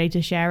when I'm ready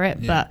to share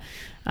it. But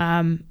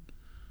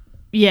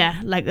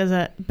like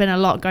there's been a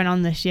lot going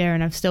on this year,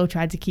 and I've still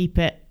tried to keep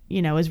it,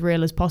 you know, as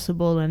real as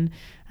possible, and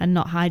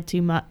not hide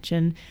too much.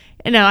 And,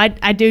 you know,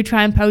 I do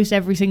try and post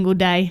every single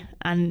day,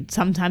 and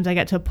sometimes I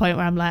get to a point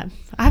where I'm like,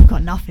 I've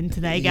got nothing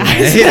today,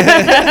 guys.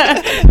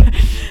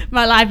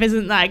 My life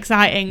isn't that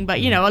exciting,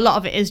 but, you know, a lot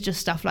of it is just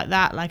stuff like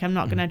that. Like, I'm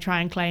not going to try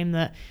and claim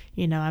that,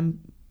 you know, I'm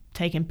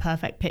taking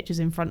perfect pictures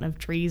in front of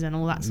trees and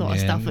all that sort of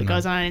stuff that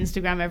goes on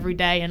Instagram every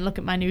day, and look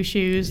at my new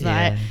shoes.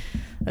 Like,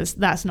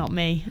 that's not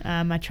me.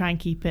 I try and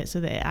keep it so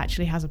that it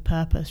actually has a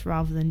purpose,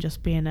 rather than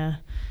just being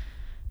a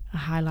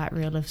highlight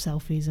reel of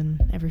selfies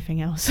and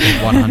everything else.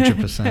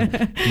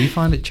 100%. Do you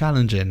find it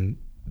challenging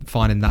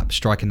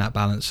striking that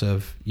balance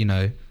of, you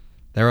know,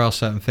 there are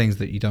certain things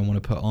that you don't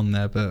want to put on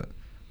there, but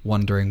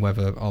wondering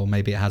whether,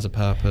 maybe it has a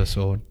purpose,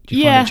 or do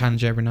you find it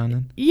challenging every now and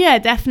then? Yeah,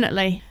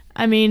 definitely.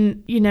 I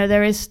mean, you know,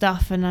 there is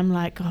stuff, and I'm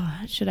like,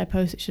 should I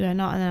post it, should I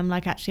not? And then I'm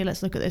like, actually,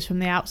 let's look at this from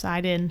the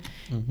outside in.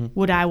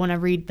 Would I want to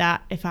read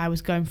that if I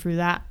was going through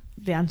that?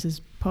 The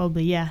answer's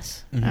probably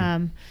yes.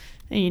 And,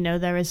 you know,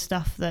 there is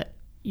stuff that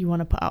you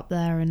want to put up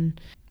there, and,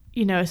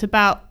 you know, it's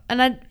about,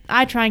 and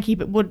I try and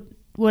keep it,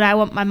 would I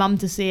want my mum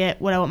to see it?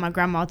 Would I want my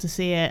grandma to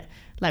see it?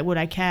 Like, would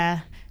I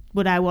care?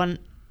 Would I want,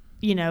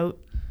 you know,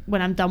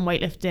 when I'm done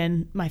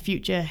weightlifting, my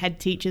future head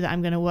teacher that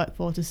I'm going to work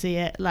for to see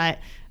it? Like,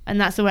 and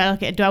that's the way I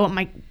look at it. Do I want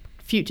my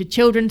future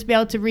children to be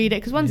able to read it?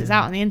 Because once it's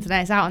out on the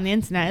internet, it's out on the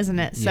internet, isn't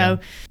it? So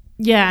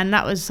and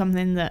that was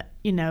something that,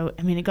 you know,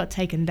 I mean, it got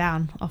taken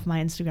down off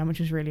my Instagram, which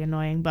was really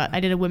annoying, but I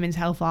did a women's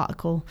health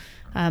article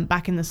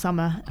back in the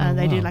summer.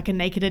 They do like a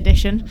naked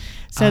edition,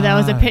 so there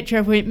was a picture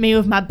of me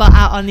with my butt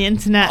out on the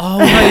internet.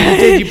 You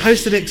did. You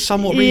posted it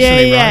somewhat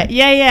recently, right?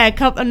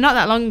 Not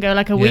that long ago,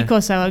 like a week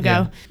or so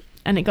ago,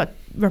 and it got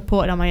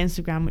reported on my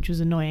Instagram, which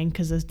was annoying,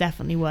 because there's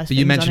definitely worse things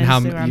on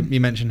Instagram.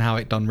 You mentioned how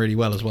it done really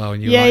well as well,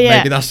 and you were like,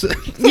 maybe that's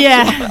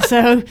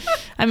So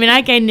I mean,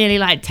 I gained nearly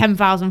like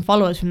 10,000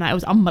 followers from that. It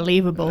was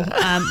unbelievable.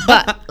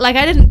 But like,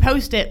 I didn't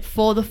post it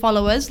for the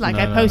followers. Like,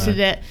 I posted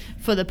it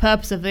for the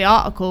purpose of the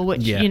article,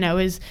 which you know,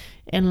 is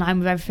in line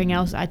with everything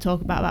else I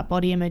talk about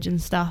body image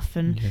and stuff.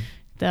 And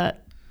the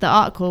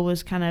article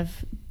was kind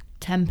of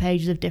 10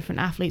 pages of different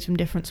athletes from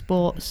different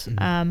sports.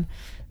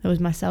 There was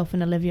myself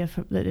and Olivia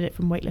that did it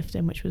from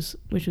weightlifting, which was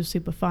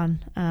super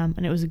fun,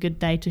 and it was a good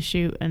day to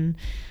shoot.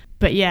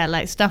 But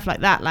like stuff like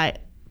that, like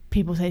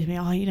people say to me,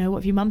 you know, what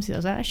have your mum seen? I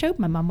was like, I showed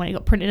my mum when it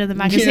got printed in the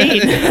magazine.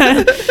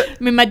 I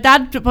mean, my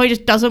dad probably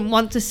just doesn't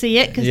want to see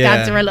it, because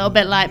dads are a little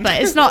bit like, but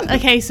it's not a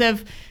case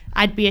of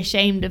I'd be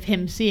ashamed of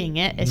him seeing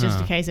it. It's just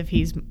a case of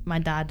he's my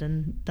dad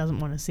and doesn't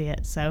want to see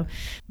it. So,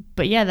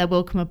 but there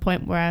will come a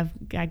point where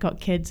I got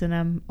kids and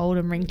I'm old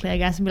and wrinkly, I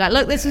guess, and be like,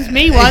 look, this was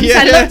me once.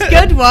 I looked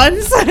good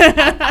once.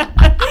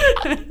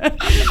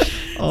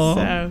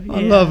 I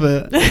love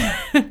it.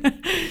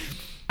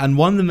 And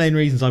one of the main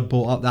reasons I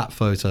brought up that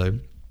photo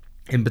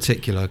in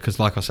particular,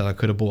 because like I said, I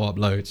could have brought up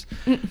loads.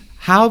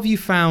 How have you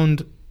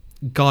found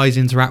guys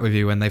interact with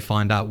you when they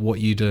find out what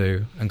you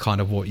do and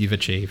kind of what you've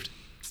achieved?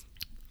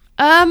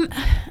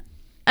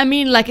 I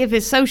mean, like, if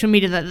it's social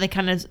media that they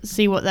kind of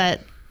see what they're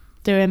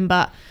doing,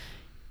 but,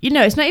 you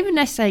know, it's not even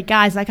necessarily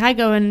guys. Like, I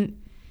go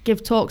and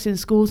give talks in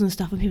schools and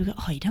stuff, and people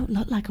go, you don't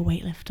look like a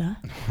weightlifter.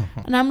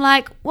 And I'm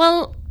like,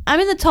 well,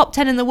 I'm in the top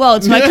 10 in the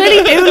world, so I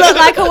clearly do look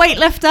like a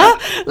weightlifter.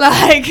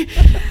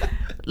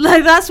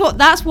 Like that's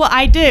what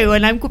I do,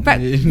 and I'm,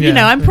 you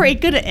know, I'm pretty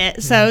good at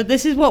it. So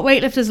this is what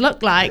weightlifters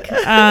look like.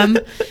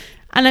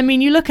 And I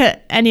mean, you look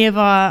at any of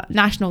our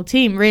national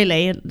team,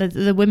 really,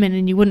 the women,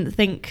 and you wouldn't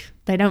think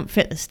they don't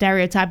fit the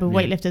stereotype of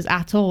weightlifters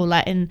at all.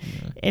 Like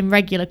in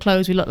regular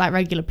clothes, we look like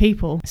regular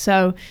people.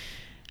 So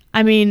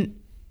I mean,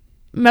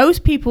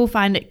 most people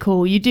find it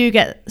cool. You do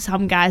get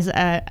some guys that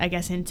are, I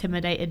guess,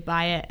 intimidated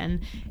by it, and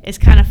it's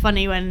kind of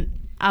funny when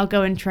I'll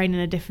go and train in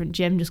a different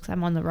gym just because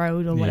I'm on the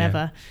road or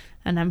whatever,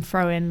 and I'm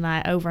throwing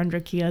like over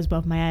 100 kilos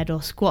above my head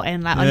or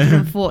squatting like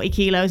 140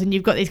 kilos, and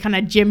you've got these kind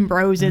of gym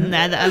bros in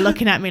there that are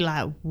looking at me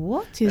like,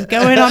 what is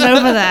going on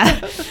over there?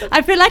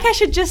 I feel like I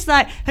should just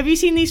like, have you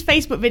seen these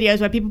Facebook videos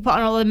where people put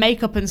on all the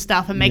makeup and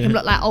stuff and make them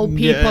look like old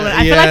people? And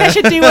I feel like I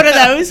should do one of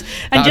those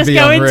and just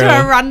go into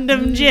a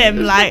random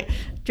gym like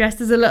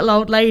dressed as a little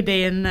old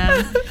lady and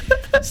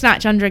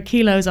snatch 100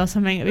 kilos or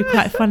something. It'd be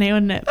quite funny,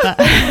 wouldn't it? But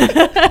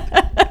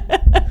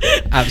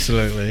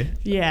absolutely.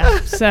 Yeah.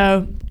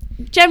 So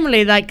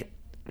generally, like,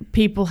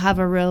 people have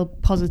a real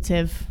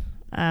positive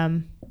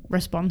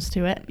response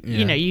to it.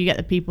 You know, you get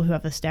the people who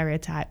have the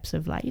stereotypes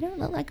of like, you don't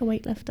look like a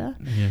weightlifter,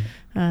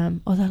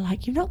 or they're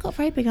like, you've not got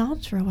very big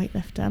arms for a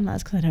weightlifter. And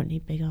that's because I don't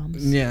need big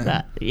arms.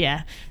 But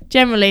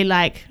generally,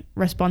 like,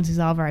 responses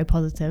are very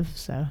positive.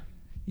 So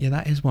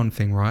that is one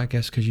thing, right? I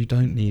guess because you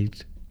don't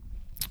need.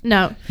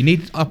 No. You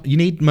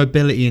need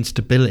mobility and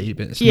stability,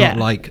 but it's not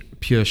like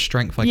pure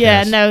strength. I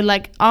guess. Yeah. No.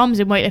 Like, arms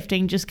in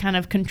weightlifting just kind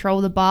of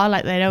control the bar.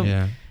 Like, they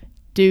don't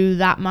do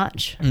that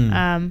much.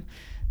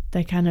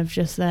 They're kind of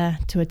just there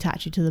to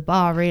attach you to the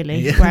bar,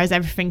 really. Whereas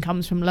everything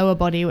comes from lower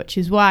body, which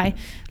is why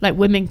like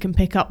women can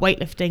pick up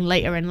weightlifting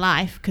later in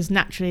life because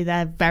naturally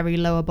they're very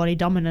lower body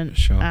dominant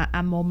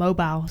and more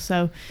mobile.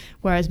 So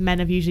whereas men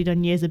have usually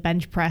done years of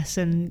bench press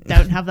and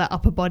don't have that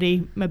upper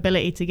body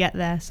mobility to get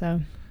there.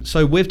 So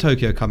with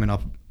Tokyo coming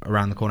up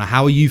around the corner,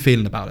 how are you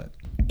feeling about it?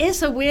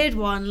 It's a weird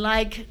one,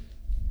 like,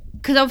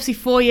 because obviously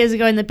 4 years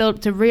ago in the build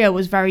up to Rio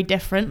was very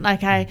different.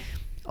 Like, I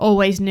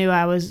always knew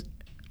I was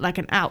like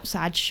an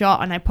outside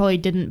shot, and I probably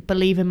didn't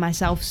believe in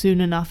myself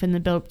soon enough in the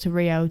build up to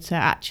Rio to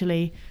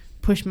actually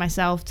push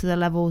myself to the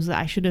levels that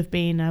I should have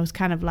been. I was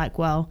kind of like,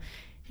 well,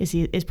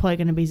 it's probably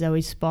going to be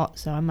Zoe's spot,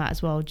 so I might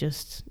as well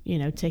just, you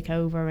know, take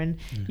over. And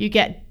you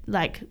get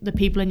like the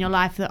people in your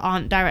life that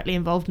aren't directly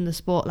involved in the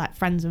sport, like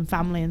friends and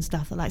family and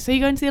stuff, are like, so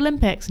you're going to the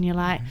Olympics? And you're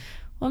like,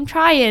 well, I'm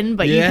trying,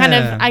 but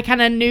I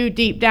kind of knew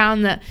deep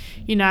down that,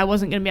 you know, I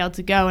wasn't going to be able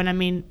to go. And I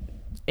mean,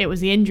 it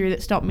was the injury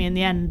that stopped me in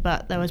the end,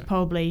 but there was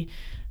probably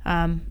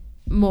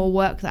more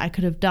work that I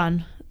could have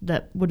done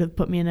that would have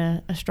put me in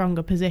a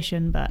stronger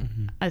position, but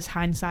as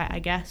hindsight, I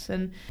guess.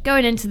 And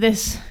going into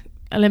this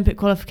Olympic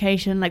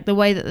qualification, like the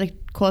way that the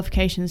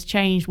qualifications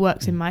changed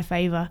works in my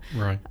favor,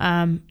 right?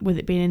 With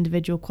it being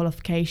individual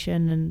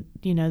qualification, and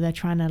you know, they're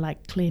trying to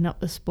like clean up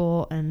the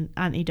sport and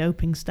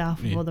anti-doping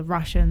stuff with all the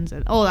Russians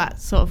and all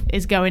that sort of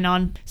is going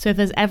on. So if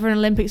there's ever an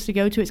Olympics to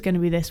go to, it's going to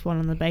be this one,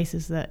 on the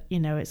basis that, you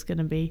know, it's going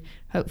to be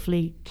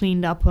hopefully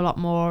cleaned up a lot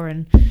more.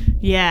 And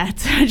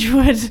touch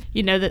wood,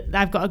 you know, that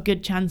I've got a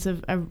good chance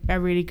of a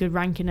really good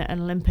ranking at an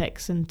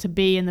Olympics, and to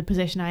be in the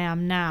position I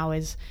am now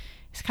it's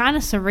kind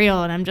of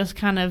surreal, and I'm just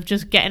kind of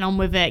just getting on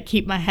with it,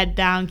 keep my head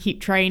down,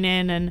 keep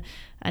training,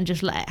 and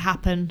just let it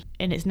happen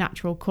in its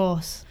natural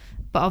course.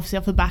 But obviously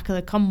off the back of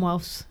the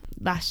Commonwealths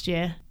last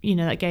year, you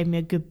know, that gave me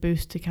a good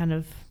boost to kind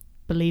of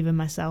believe in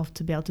myself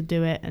to be able to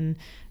do it and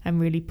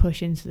really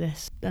push into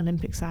this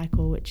Olympic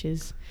cycle, which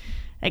is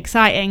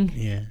exciting,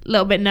 a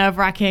little bit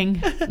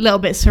nerve-wracking, a little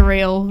bit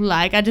surreal.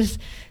 Like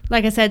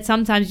I said,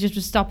 sometimes you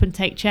just stop and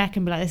take check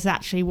and be like, this is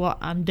actually what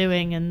I'm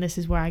doing and this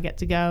is where I get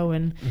to go.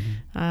 And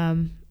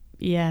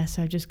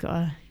so I've just got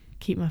to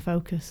keep my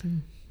focus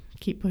and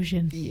keep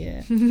pushing.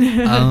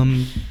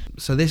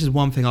 So this is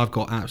one thing I've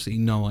got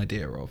absolutely no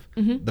idea of,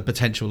 the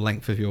potential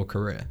length of your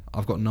career.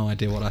 I've got no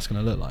idea what that's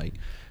going to look like.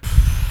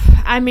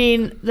 I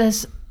mean,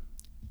 there's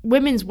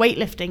women's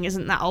weightlifting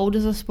isn't that old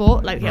as a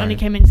sport. Like, it only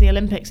came into the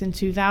Olympics in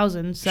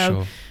 2000,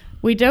 so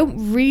we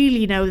don't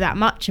really know that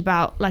much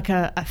about like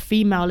a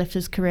female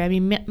lifter's career. I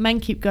mean, men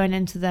keep going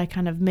into their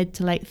kind of mid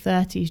to late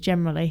 30s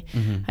generally.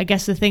 I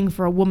guess the thing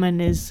for a woman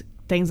is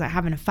things like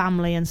having a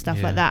family and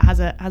stuff like that has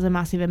a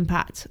massive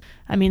impact.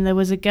 I mean, there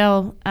was a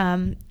girl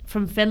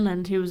from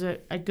Finland who was a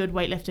good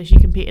weightlifter. She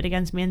competed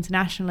against me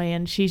internationally,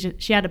 and she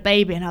had a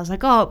baby, and I was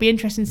like, oh, it'd be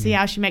interesting to see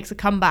how she makes a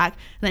comeback.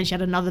 And then she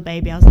had another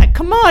baby. I was like,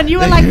 come on, you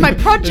were like my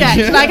project.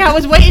 Like, I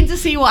was waiting to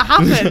see what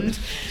happened.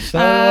 So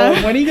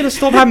when are you going to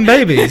stop having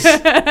babies?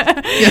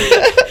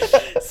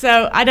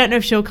 So I don't know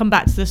if she'll come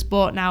back to the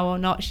sport now or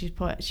not. She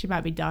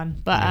might be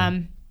done, but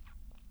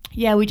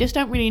we just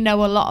don't really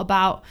know a lot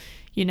about,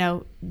 you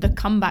know, the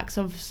comebacks.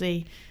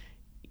 Obviously,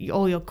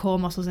 all your core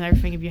muscles and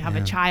everything if you have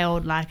a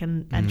child, like,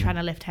 and trying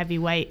to lift heavy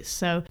weights.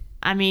 So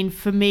I mean,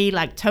 for me,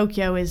 like,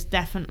 Tokyo is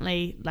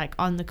definitely like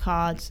on the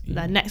cards.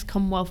 The next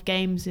Commonwealth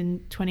Games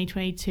in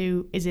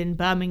 2022 is in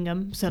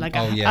Birmingham, so like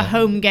a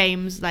home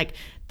games, like,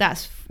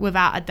 that's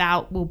without a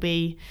doubt will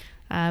be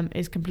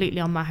is completely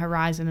on my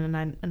horizon,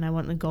 and I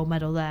want the gold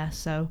medal there.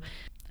 So,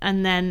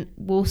 and then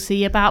we'll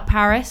see about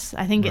Paris.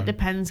 I think it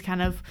depends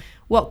kind of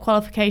what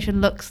qualification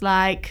looks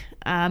like,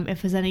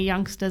 if there's any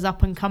youngsters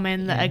up and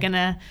coming that are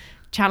gonna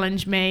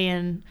challenge me,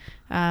 and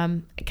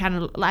kind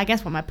of, I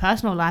guess, what my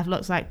personal life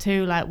looks like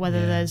too, like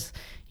whether there's,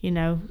 you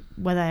know,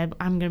 whether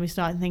I'm going to be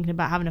starting thinking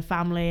about having a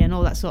family and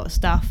all that sort of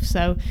stuff.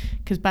 So,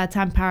 because by the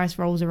time Paris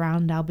rolls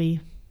around, I'll be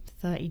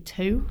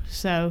 32.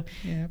 So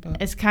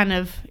but it's kind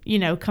of,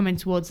 coming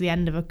towards the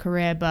end of a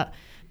career. But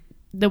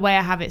the way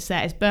I have it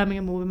set is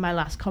Birmingham will be my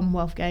last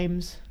Commonwealth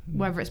Games.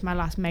 Whether it's my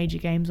last major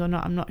games or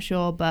not, I'm not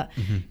sure. But,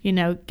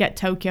 get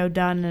Tokyo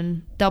done,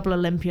 and double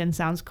Olympian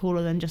sounds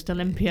cooler than just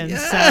Olympian.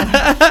 So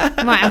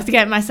I might have to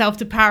get myself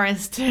to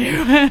Paris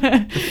too.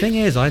 The thing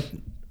is,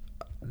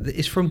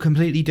 it's from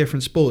completely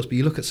different sports, but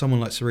you look at someone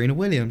like Serena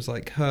Williams,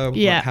 like her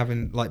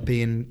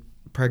being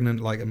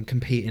pregnant, like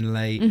competing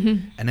late.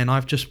 And then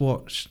I've just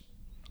watched,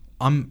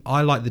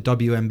 I like the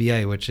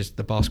WNBA, which is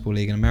the basketball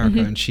league in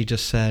America, and she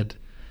just said,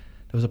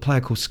 there was a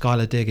player called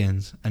Skylar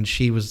Diggins, and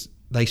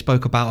they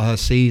spoke about her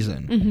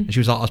season, and she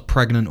was like, I was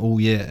pregnant all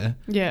year,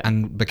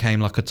 and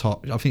became like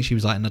I think she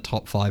was like in the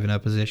top 5 in her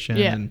position.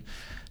 And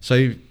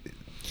so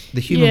the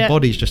human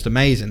body is just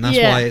amazing. That's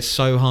why it's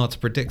so hard to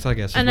predict, I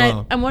guess, and as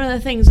well. And one of the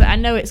things that I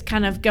know it's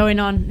kind of going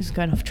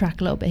off track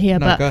a little bit here,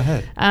 but go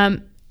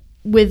ahead.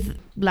 With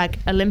like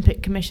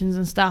Olympic commissions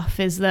and stuff,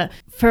 is that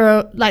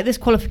for like this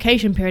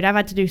qualification period, I've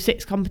had to do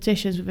 6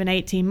 competitions within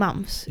 18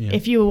 months.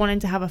 If you were wanting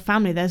to have a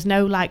family, there's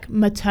no like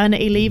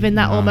maternity leave in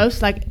that.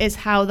 Almost like it's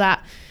how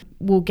that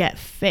will get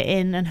fit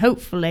in, and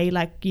hopefully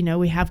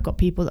we have got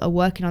people that are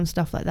working on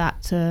stuff like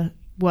that to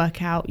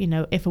work out,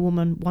 if a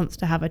woman wants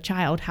to have a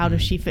child, how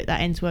does she fit that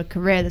into a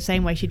career the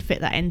same way she'd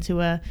fit that into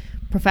a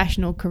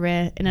professional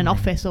career in an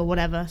office or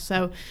whatever.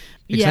 So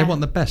because they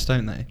want the best,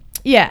 don't they?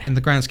 Yeah. In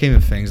the grand scheme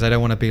of things, they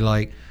don't want to be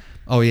like,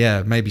 oh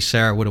yeah, maybe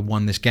Sarah would have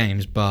won this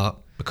games, but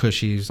because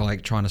she's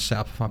like trying to set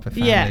up a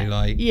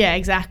family, yeah,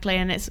 exactly.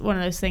 And it's one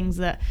of those things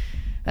that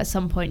at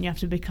some point you have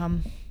to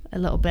become a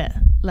little bit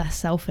less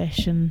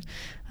selfish and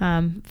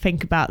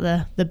think about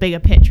the bigger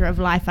picture of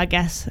life, I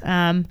guess.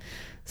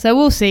 So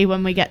we'll see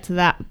when we get to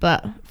that,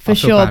 but for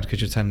sure. I feel bad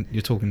because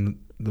you're talking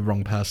the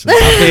wrong person.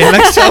 Being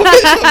less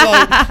selfish.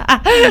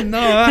 I'm like, no,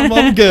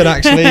 I'm good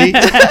actually.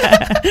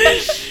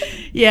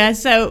 Yeah,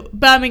 so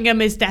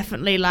Birmingham is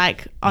definitely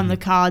like on the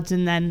cards,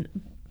 and then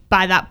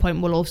by that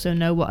point we'll also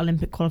know what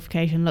Olympic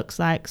qualification looks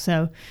like.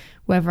 So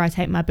whether I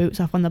take my boots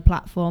off on the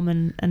platform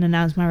and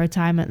announce my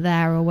retirement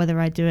there, or whether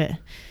I do it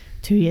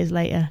 2 years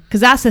later,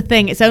 because that's the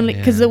thing. It's only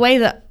because the way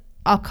that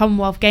our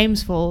Commonwealth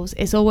Games falls,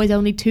 it's always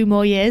only 2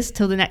 more years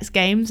till the next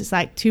games. It's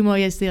like 2 more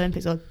years to the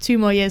Olympics or 2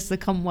 more years to the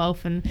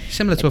Commonwealth. And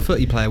similar to a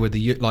footy player with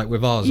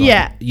with ours,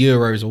 like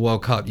Euros or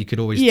World Cup, you could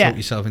always talk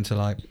yourself into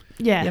like,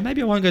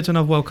 maybe I won't go to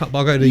another World Cup, but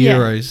I'll go to the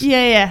Euros.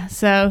 Yeah.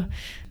 So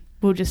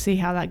we'll just see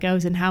how that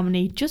goes and how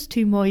many just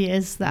 2 more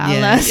years that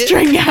I'll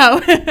string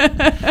out.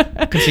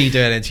 I can see you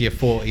doing it into your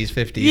 40s,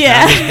 50s.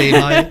 Yeah. Just being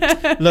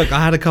like, look,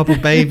 I had a couple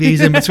of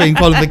babies in between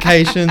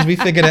qualifications. We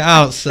figured it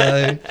out.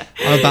 So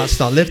I'm about to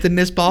start lifting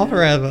this bar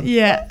forever.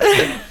 Yeah.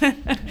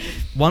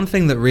 One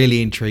thing that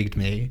really intrigued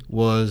me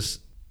was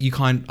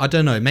I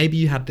don't know, maybe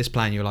you had this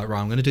plan. You're like, right,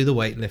 I'm going to do the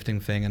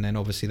weightlifting thing. And then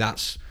obviously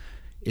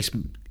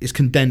it's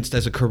condensed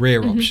as a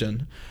career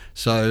option.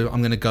 So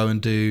I'm going to go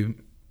and do,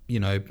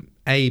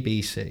 A,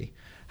 B, C.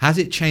 Has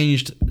it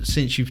changed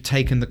since you've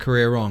taken the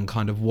career on,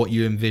 kind of what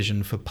you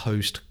envision for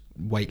post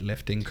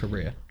weightlifting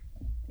career?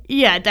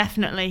 Yeah,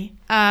 definitely.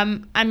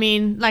 I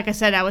mean, like I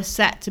said, I was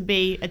set to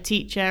be a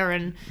teacher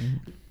and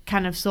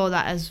kind of saw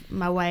that as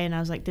my way, and I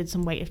was like, did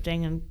some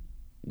weightlifting, and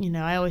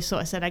I always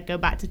sort of said I'd go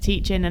back to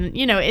teaching, and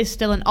it is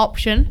still an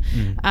option.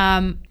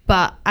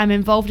 But I'm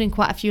involved in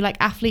quite a few like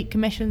athlete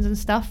commissions and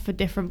stuff for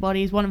different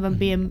bodies, one of them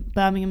being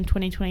Birmingham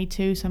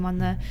 2022, so I'm on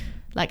the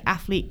like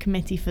athlete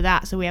committee for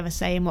that, so we have a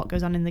say in what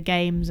goes on in the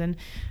games, and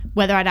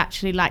whether I'd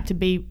actually like to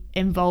be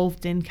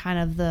involved in kind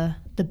of the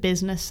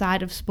business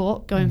side of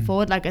sport going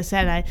forward. Like I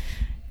said,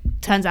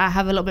 turns out I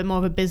have a little bit more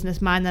of a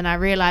business mind than I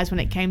realized when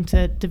it came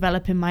to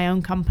developing my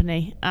own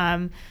company.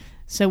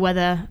 So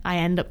whether I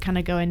end up kind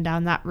of going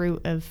down that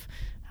route of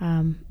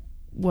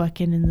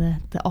working in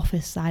the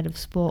office side of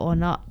sport or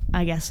not,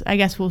 I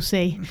guess we'll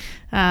see.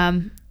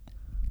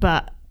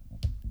 But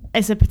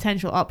it's a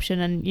potential option,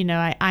 and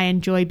I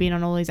enjoy being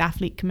on all these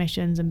athlete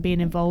commissions and being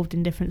involved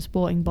in different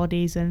sporting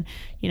bodies, and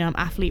I'm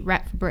athlete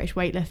rep for British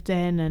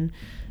weightlifting, and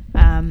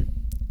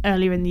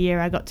earlier in the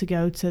year I got to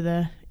go to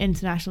the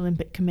International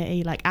Olympic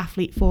Committee like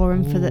athlete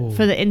forum for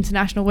the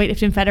International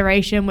Weightlifting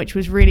Federation, which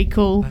was really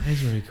cool. That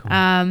is really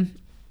cool.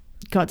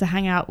 Got to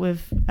hang out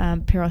with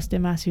Piros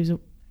Dimas, who's an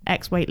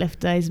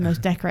ex-weightlifter. He's the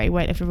most decorated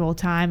weightlifter of all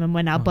time, and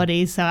we're now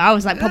buddies. So I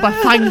was like proper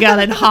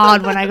fangirling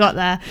hard when I got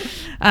there.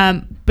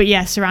 But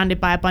yeah, surrounded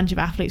by a bunch of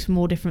athletes from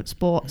all different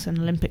sports and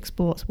Olympic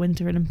sports,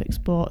 Winter Olympic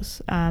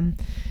sports. So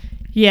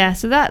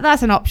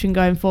that's an option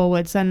going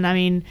forwards. And I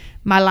mean,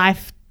 my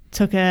life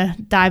took a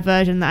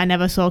diversion that I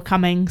never saw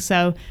coming.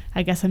 So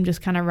I guess I'm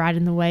just kind of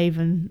riding the wave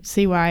and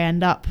see where I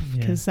end up,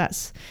 because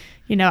that's,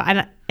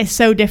 and it's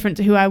so different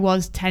to who I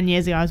was 10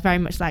 years ago. I was very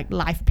much like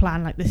life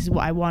plan, like this is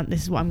what I want,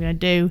 this is what I'm going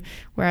to do.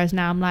 Whereas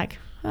now I'm like,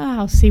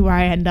 I'll see where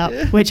I end up,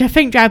 which I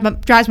think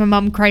drives my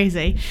mum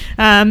crazy,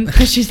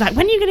 because she's like,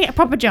 when are you going to get a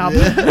proper job?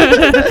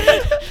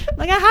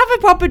 Like, I have a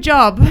proper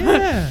job.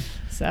 Yeah.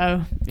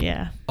 So,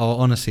 yeah. Oh,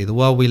 honestly, the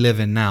world we live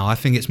in now, I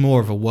think it's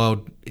more of a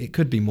world, it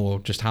could be more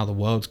just how the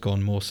world's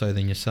gone more so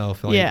than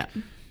yourself. Like,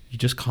 you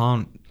just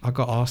can't. I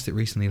got asked it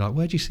recently, like,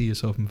 where do you see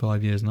yourself in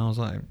 5 years? And I was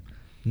like,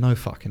 no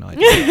fucking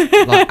idea,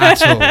 like,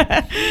 at all.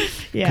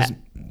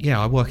 Yeah,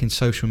 I work in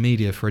social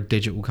media for a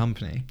digital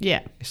company.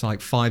 Yeah, it's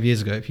like 5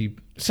 years ago, if you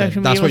said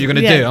that's what you're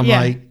going to do, I'm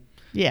like,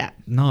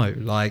 no,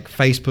 like,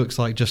 Facebook's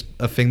like just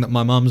a thing that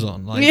my mum's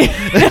on, like, like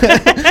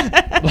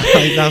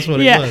that's what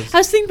it was. I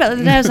was thinking about it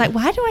the other day. I was like,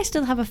 why do I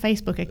still have a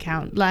Facebook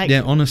account? Like,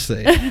 yeah,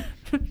 honestly,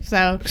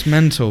 so it's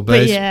mental,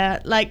 but yeah,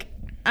 like.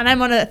 And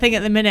I'm on a thing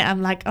at the minute.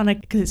 I'm like on it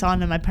because it's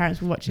on, and my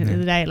parents were watching it the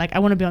other day. Like, I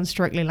want to be on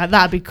Strictly. Like,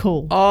 that'd be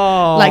cool.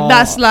 Oh, like,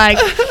 that's like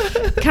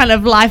kind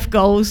of life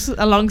goals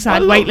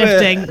alongside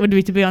weightlifting would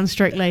be to be on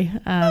Strictly.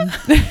 I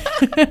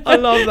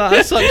love that.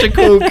 It's such a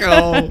cool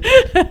goal.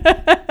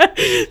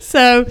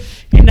 So,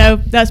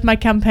 that's my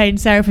campaign,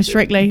 Sarah for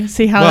Strictly.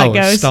 See how that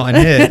goes. It's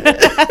starting here.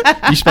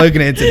 You've spoken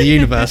it into the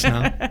universe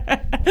now.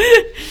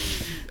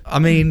 I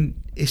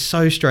mean, it's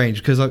so strange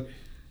because,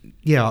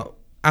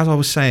 as I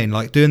was saying,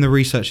 like, doing the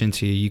research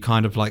into you, you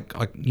kind of like,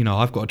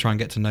 I've got to try and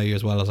get to know you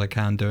as well as I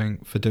can doing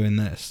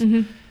this.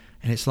 Mm-hmm.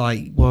 And it's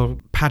like, well,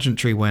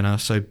 pageantry winner,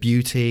 so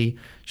beauty,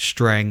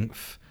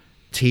 strength,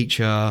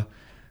 teacher,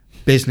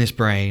 business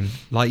brain,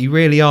 like, you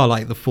really are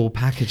like the full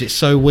package. It's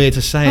so weird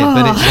to say it,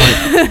 but it's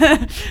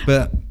like,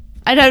 but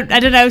I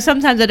don't know.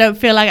 Sometimes I don't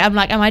feel like am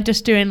I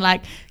just doing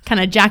like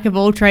kind of jack of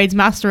all trades,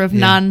 master of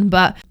none,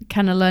 but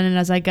kind of learning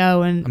as I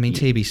go. And I mean,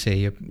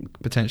 TBC, you're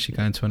potentially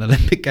going to an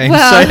Olympic Games.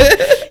 Well,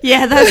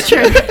 yeah, that's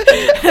true.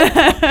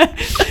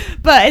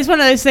 But it's one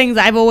of those things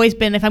that I've always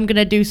been, if I'm going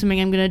to do something,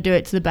 I'm going to do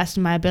it to the best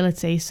of my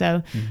ability.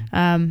 So,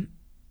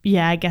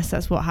 I guess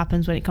that's what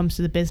happens when it comes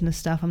to the business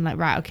stuff. I'm like,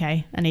 right,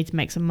 okay, I need to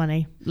make some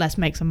money. Let's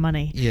make some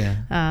money.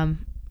 Yeah.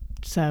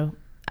 So,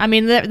 I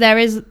mean, there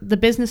is the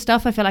business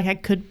stuff. I feel like I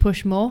could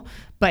push more,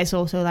 but it's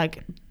also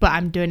like, but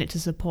I'm doing it to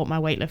support my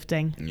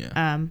weightlifting.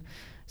 Yeah.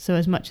 So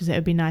as much as it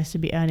would be nice to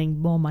be earning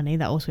more money,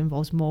 that also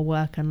involves more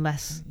work and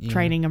less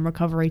training and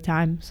recovery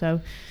time. So,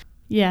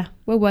 yeah,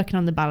 we're working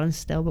on the balance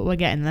still, but we're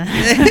getting there.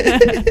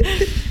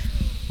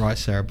 Right,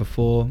 Sarah,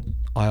 before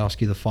I ask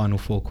you the final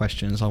 4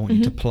 questions, I want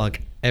you to plug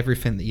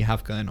everything that you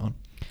have going on.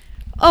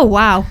 Oh,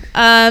 wow.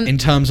 In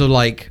terms of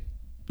like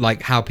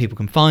how people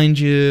can find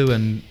you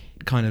and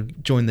kind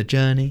of join the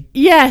journey.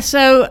 Yeah,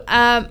 so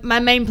my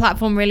main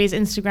platform really is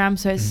Instagram,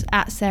 so it's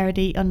at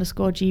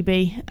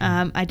SarahD_GB.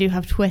 I do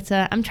have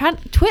Twitter.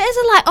 Twitter's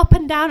are like up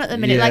and down at the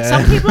minute. Like,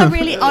 some people are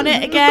really on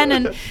it again,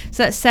 and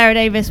so it's Sarah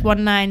Davies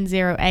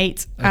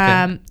 1908.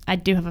 Okay. I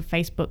do have a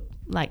Facebook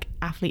like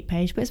athlete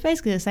page, but it's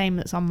basically the same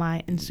that's on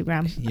my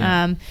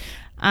Instagram.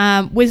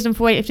 Wisdom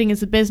for Weightlifting is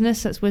the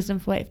business, that's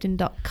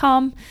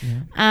wisdomforweightlifting.com.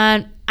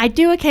 And I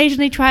do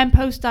occasionally try and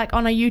post like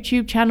on a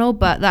YouTube channel,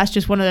 but that's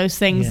just one of those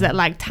things that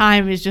like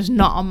time is just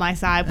not on my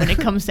side when it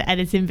comes to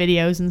editing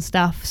videos and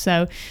stuff.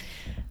 So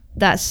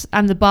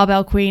I'm the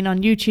Barbell Queen on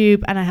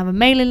YouTube, and I have a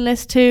mailing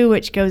list too,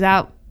 which goes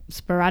out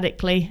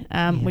sporadically,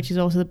 which is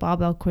also the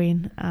Barbell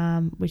Queen,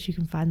 which you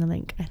can find the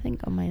link, I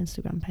think, on my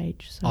Instagram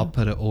page. So I'll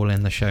put it all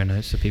in the show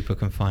notes so people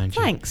can find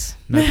you. Thanks.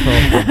 No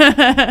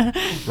problem.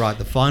 Right,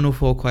 the final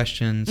 4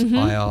 questions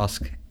I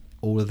ask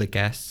all of the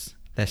guests.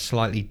 They're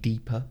slightly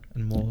deeper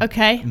and more,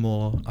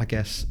 I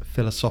guess,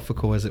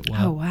 philosophical, as it were.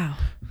 Oh, wow.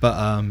 But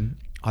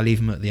I leave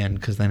them at the end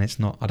because then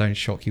I don't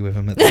shock you with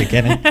them at the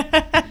beginning.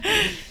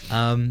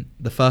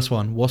 The first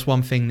one, what's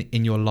one thing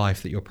in your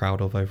life that you're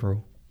proud of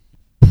overall?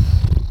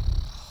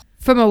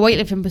 From a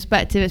weightlifting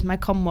perspective, it's my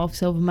Commonwealth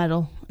silver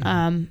medal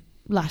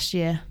last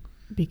year,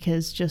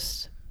 because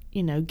just,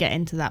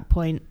 getting to that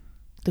point,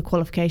 the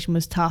qualification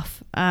was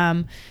tough,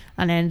 and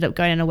I ended up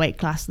going in a weight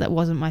class that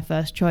wasn't my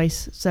first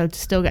choice. So to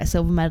still get a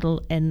silver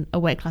medal in a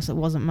weight class that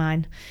wasn't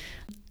mine.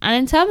 And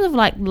in terms of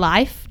like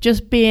life,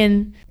 just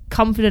being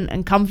confident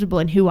and comfortable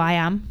in who I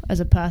am as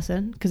a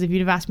person, because if you'd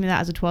have asked me that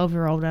as a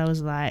 12-year-old, I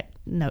was like,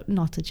 no,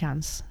 not a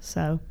chance.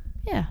 So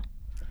yeah.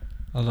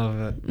 I love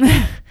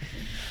it.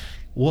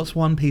 What's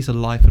one piece of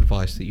life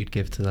advice that you'd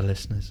give to the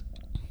listeners?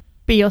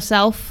 Be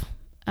yourself.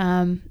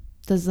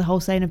 There's the whole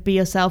saying of be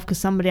yourself, because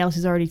somebody else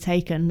is already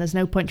taken. There's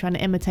no point trying to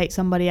imitate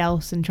somebody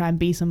else and try and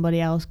be somebody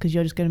else, because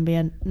you're just going to be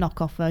a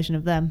knockoff version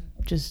of them.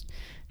 Just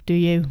do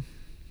you.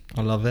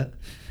 I love it.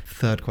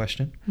 Third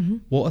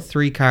question. What are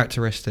 3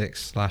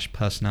 characteristics /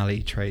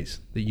 personality traits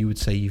that you would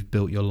say you've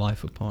built your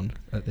life upon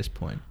at this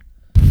point?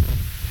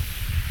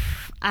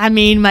 I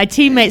mean, my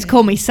teammates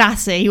call me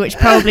sassy, which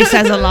probably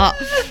says a lot.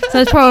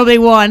 So it's probably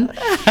one.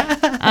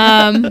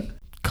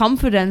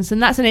 Confidence.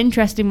 And that's an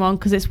interesting one,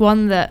 because it's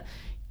one that,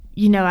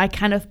 I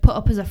kind of put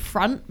up as a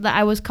front that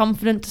I was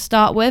confident to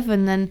start with.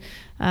 And then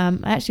I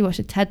actually watched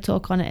a TED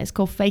talk on it. It's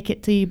called Fake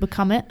It Till You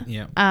Become It.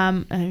 Yeah.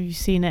 Have you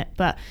seen it?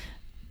 But,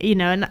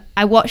 and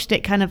I watched it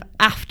kind of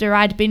after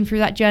I'd been through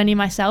that journey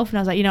myself. And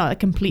I was like, it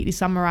completely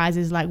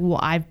summarizes like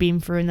what I've been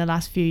through in the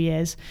last few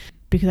years,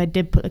 because I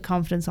did put the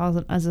confidence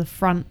as a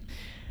front.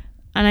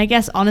 And I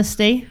guess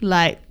honesty,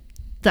 like,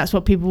 that's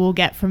what people will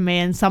get from me,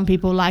 and some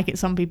people like it,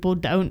 some people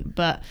don't.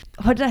 But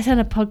what did I say on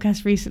a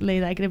podcast recently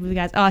that I did with the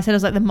guys? I said I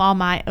was like the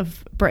Marmite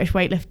of British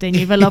weightlifting.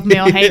 You either love me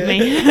or hate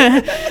me.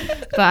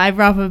 But I'd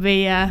rather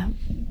be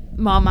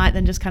Marmite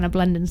then just kind of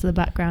blend into the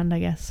background, I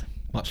guess.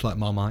 Much like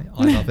Marmite,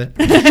 I love it.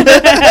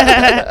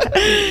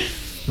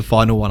 The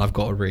final one I've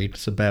got to read,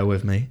 so bear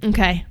with me.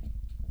 Okay.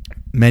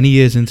 Many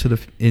years into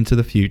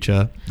the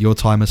future, your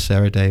time as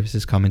Sarah Davies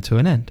is coming to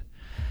an end.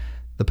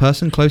 The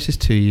person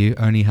closest to you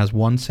only has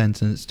one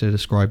sentence to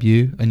describe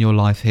you and your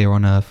life here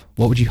on Earth.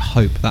 What would you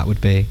hope that would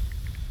be?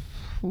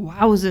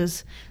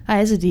 Wowzers.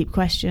 That is a deep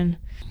question.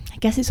 I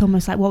guess it's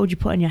almost like, what would you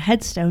put on your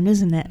headstone,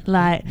 isn't it?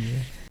 Like,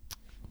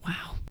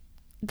 wow.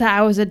 That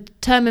I was a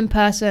determined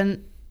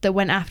person that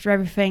went after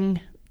everything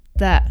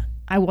that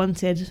I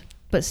wanted,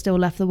 but still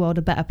left the world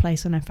a better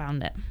place when I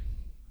found it.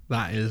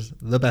 That is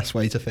the best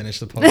way to finish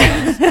the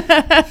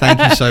podcast.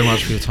 Thank you so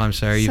much for your time,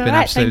 Sarah. You've been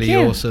absolutely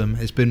awesome.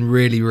 It's been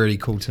really, really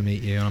cool to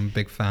meet you, and I'm a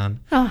big fan.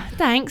 Oh,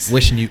 thanks.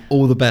 Wishing you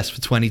all the best for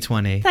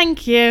 2020.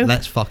 Thank you.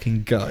 Let's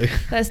fucking go.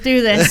 Let's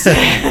do this.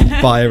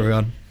 Bye,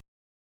 everyone.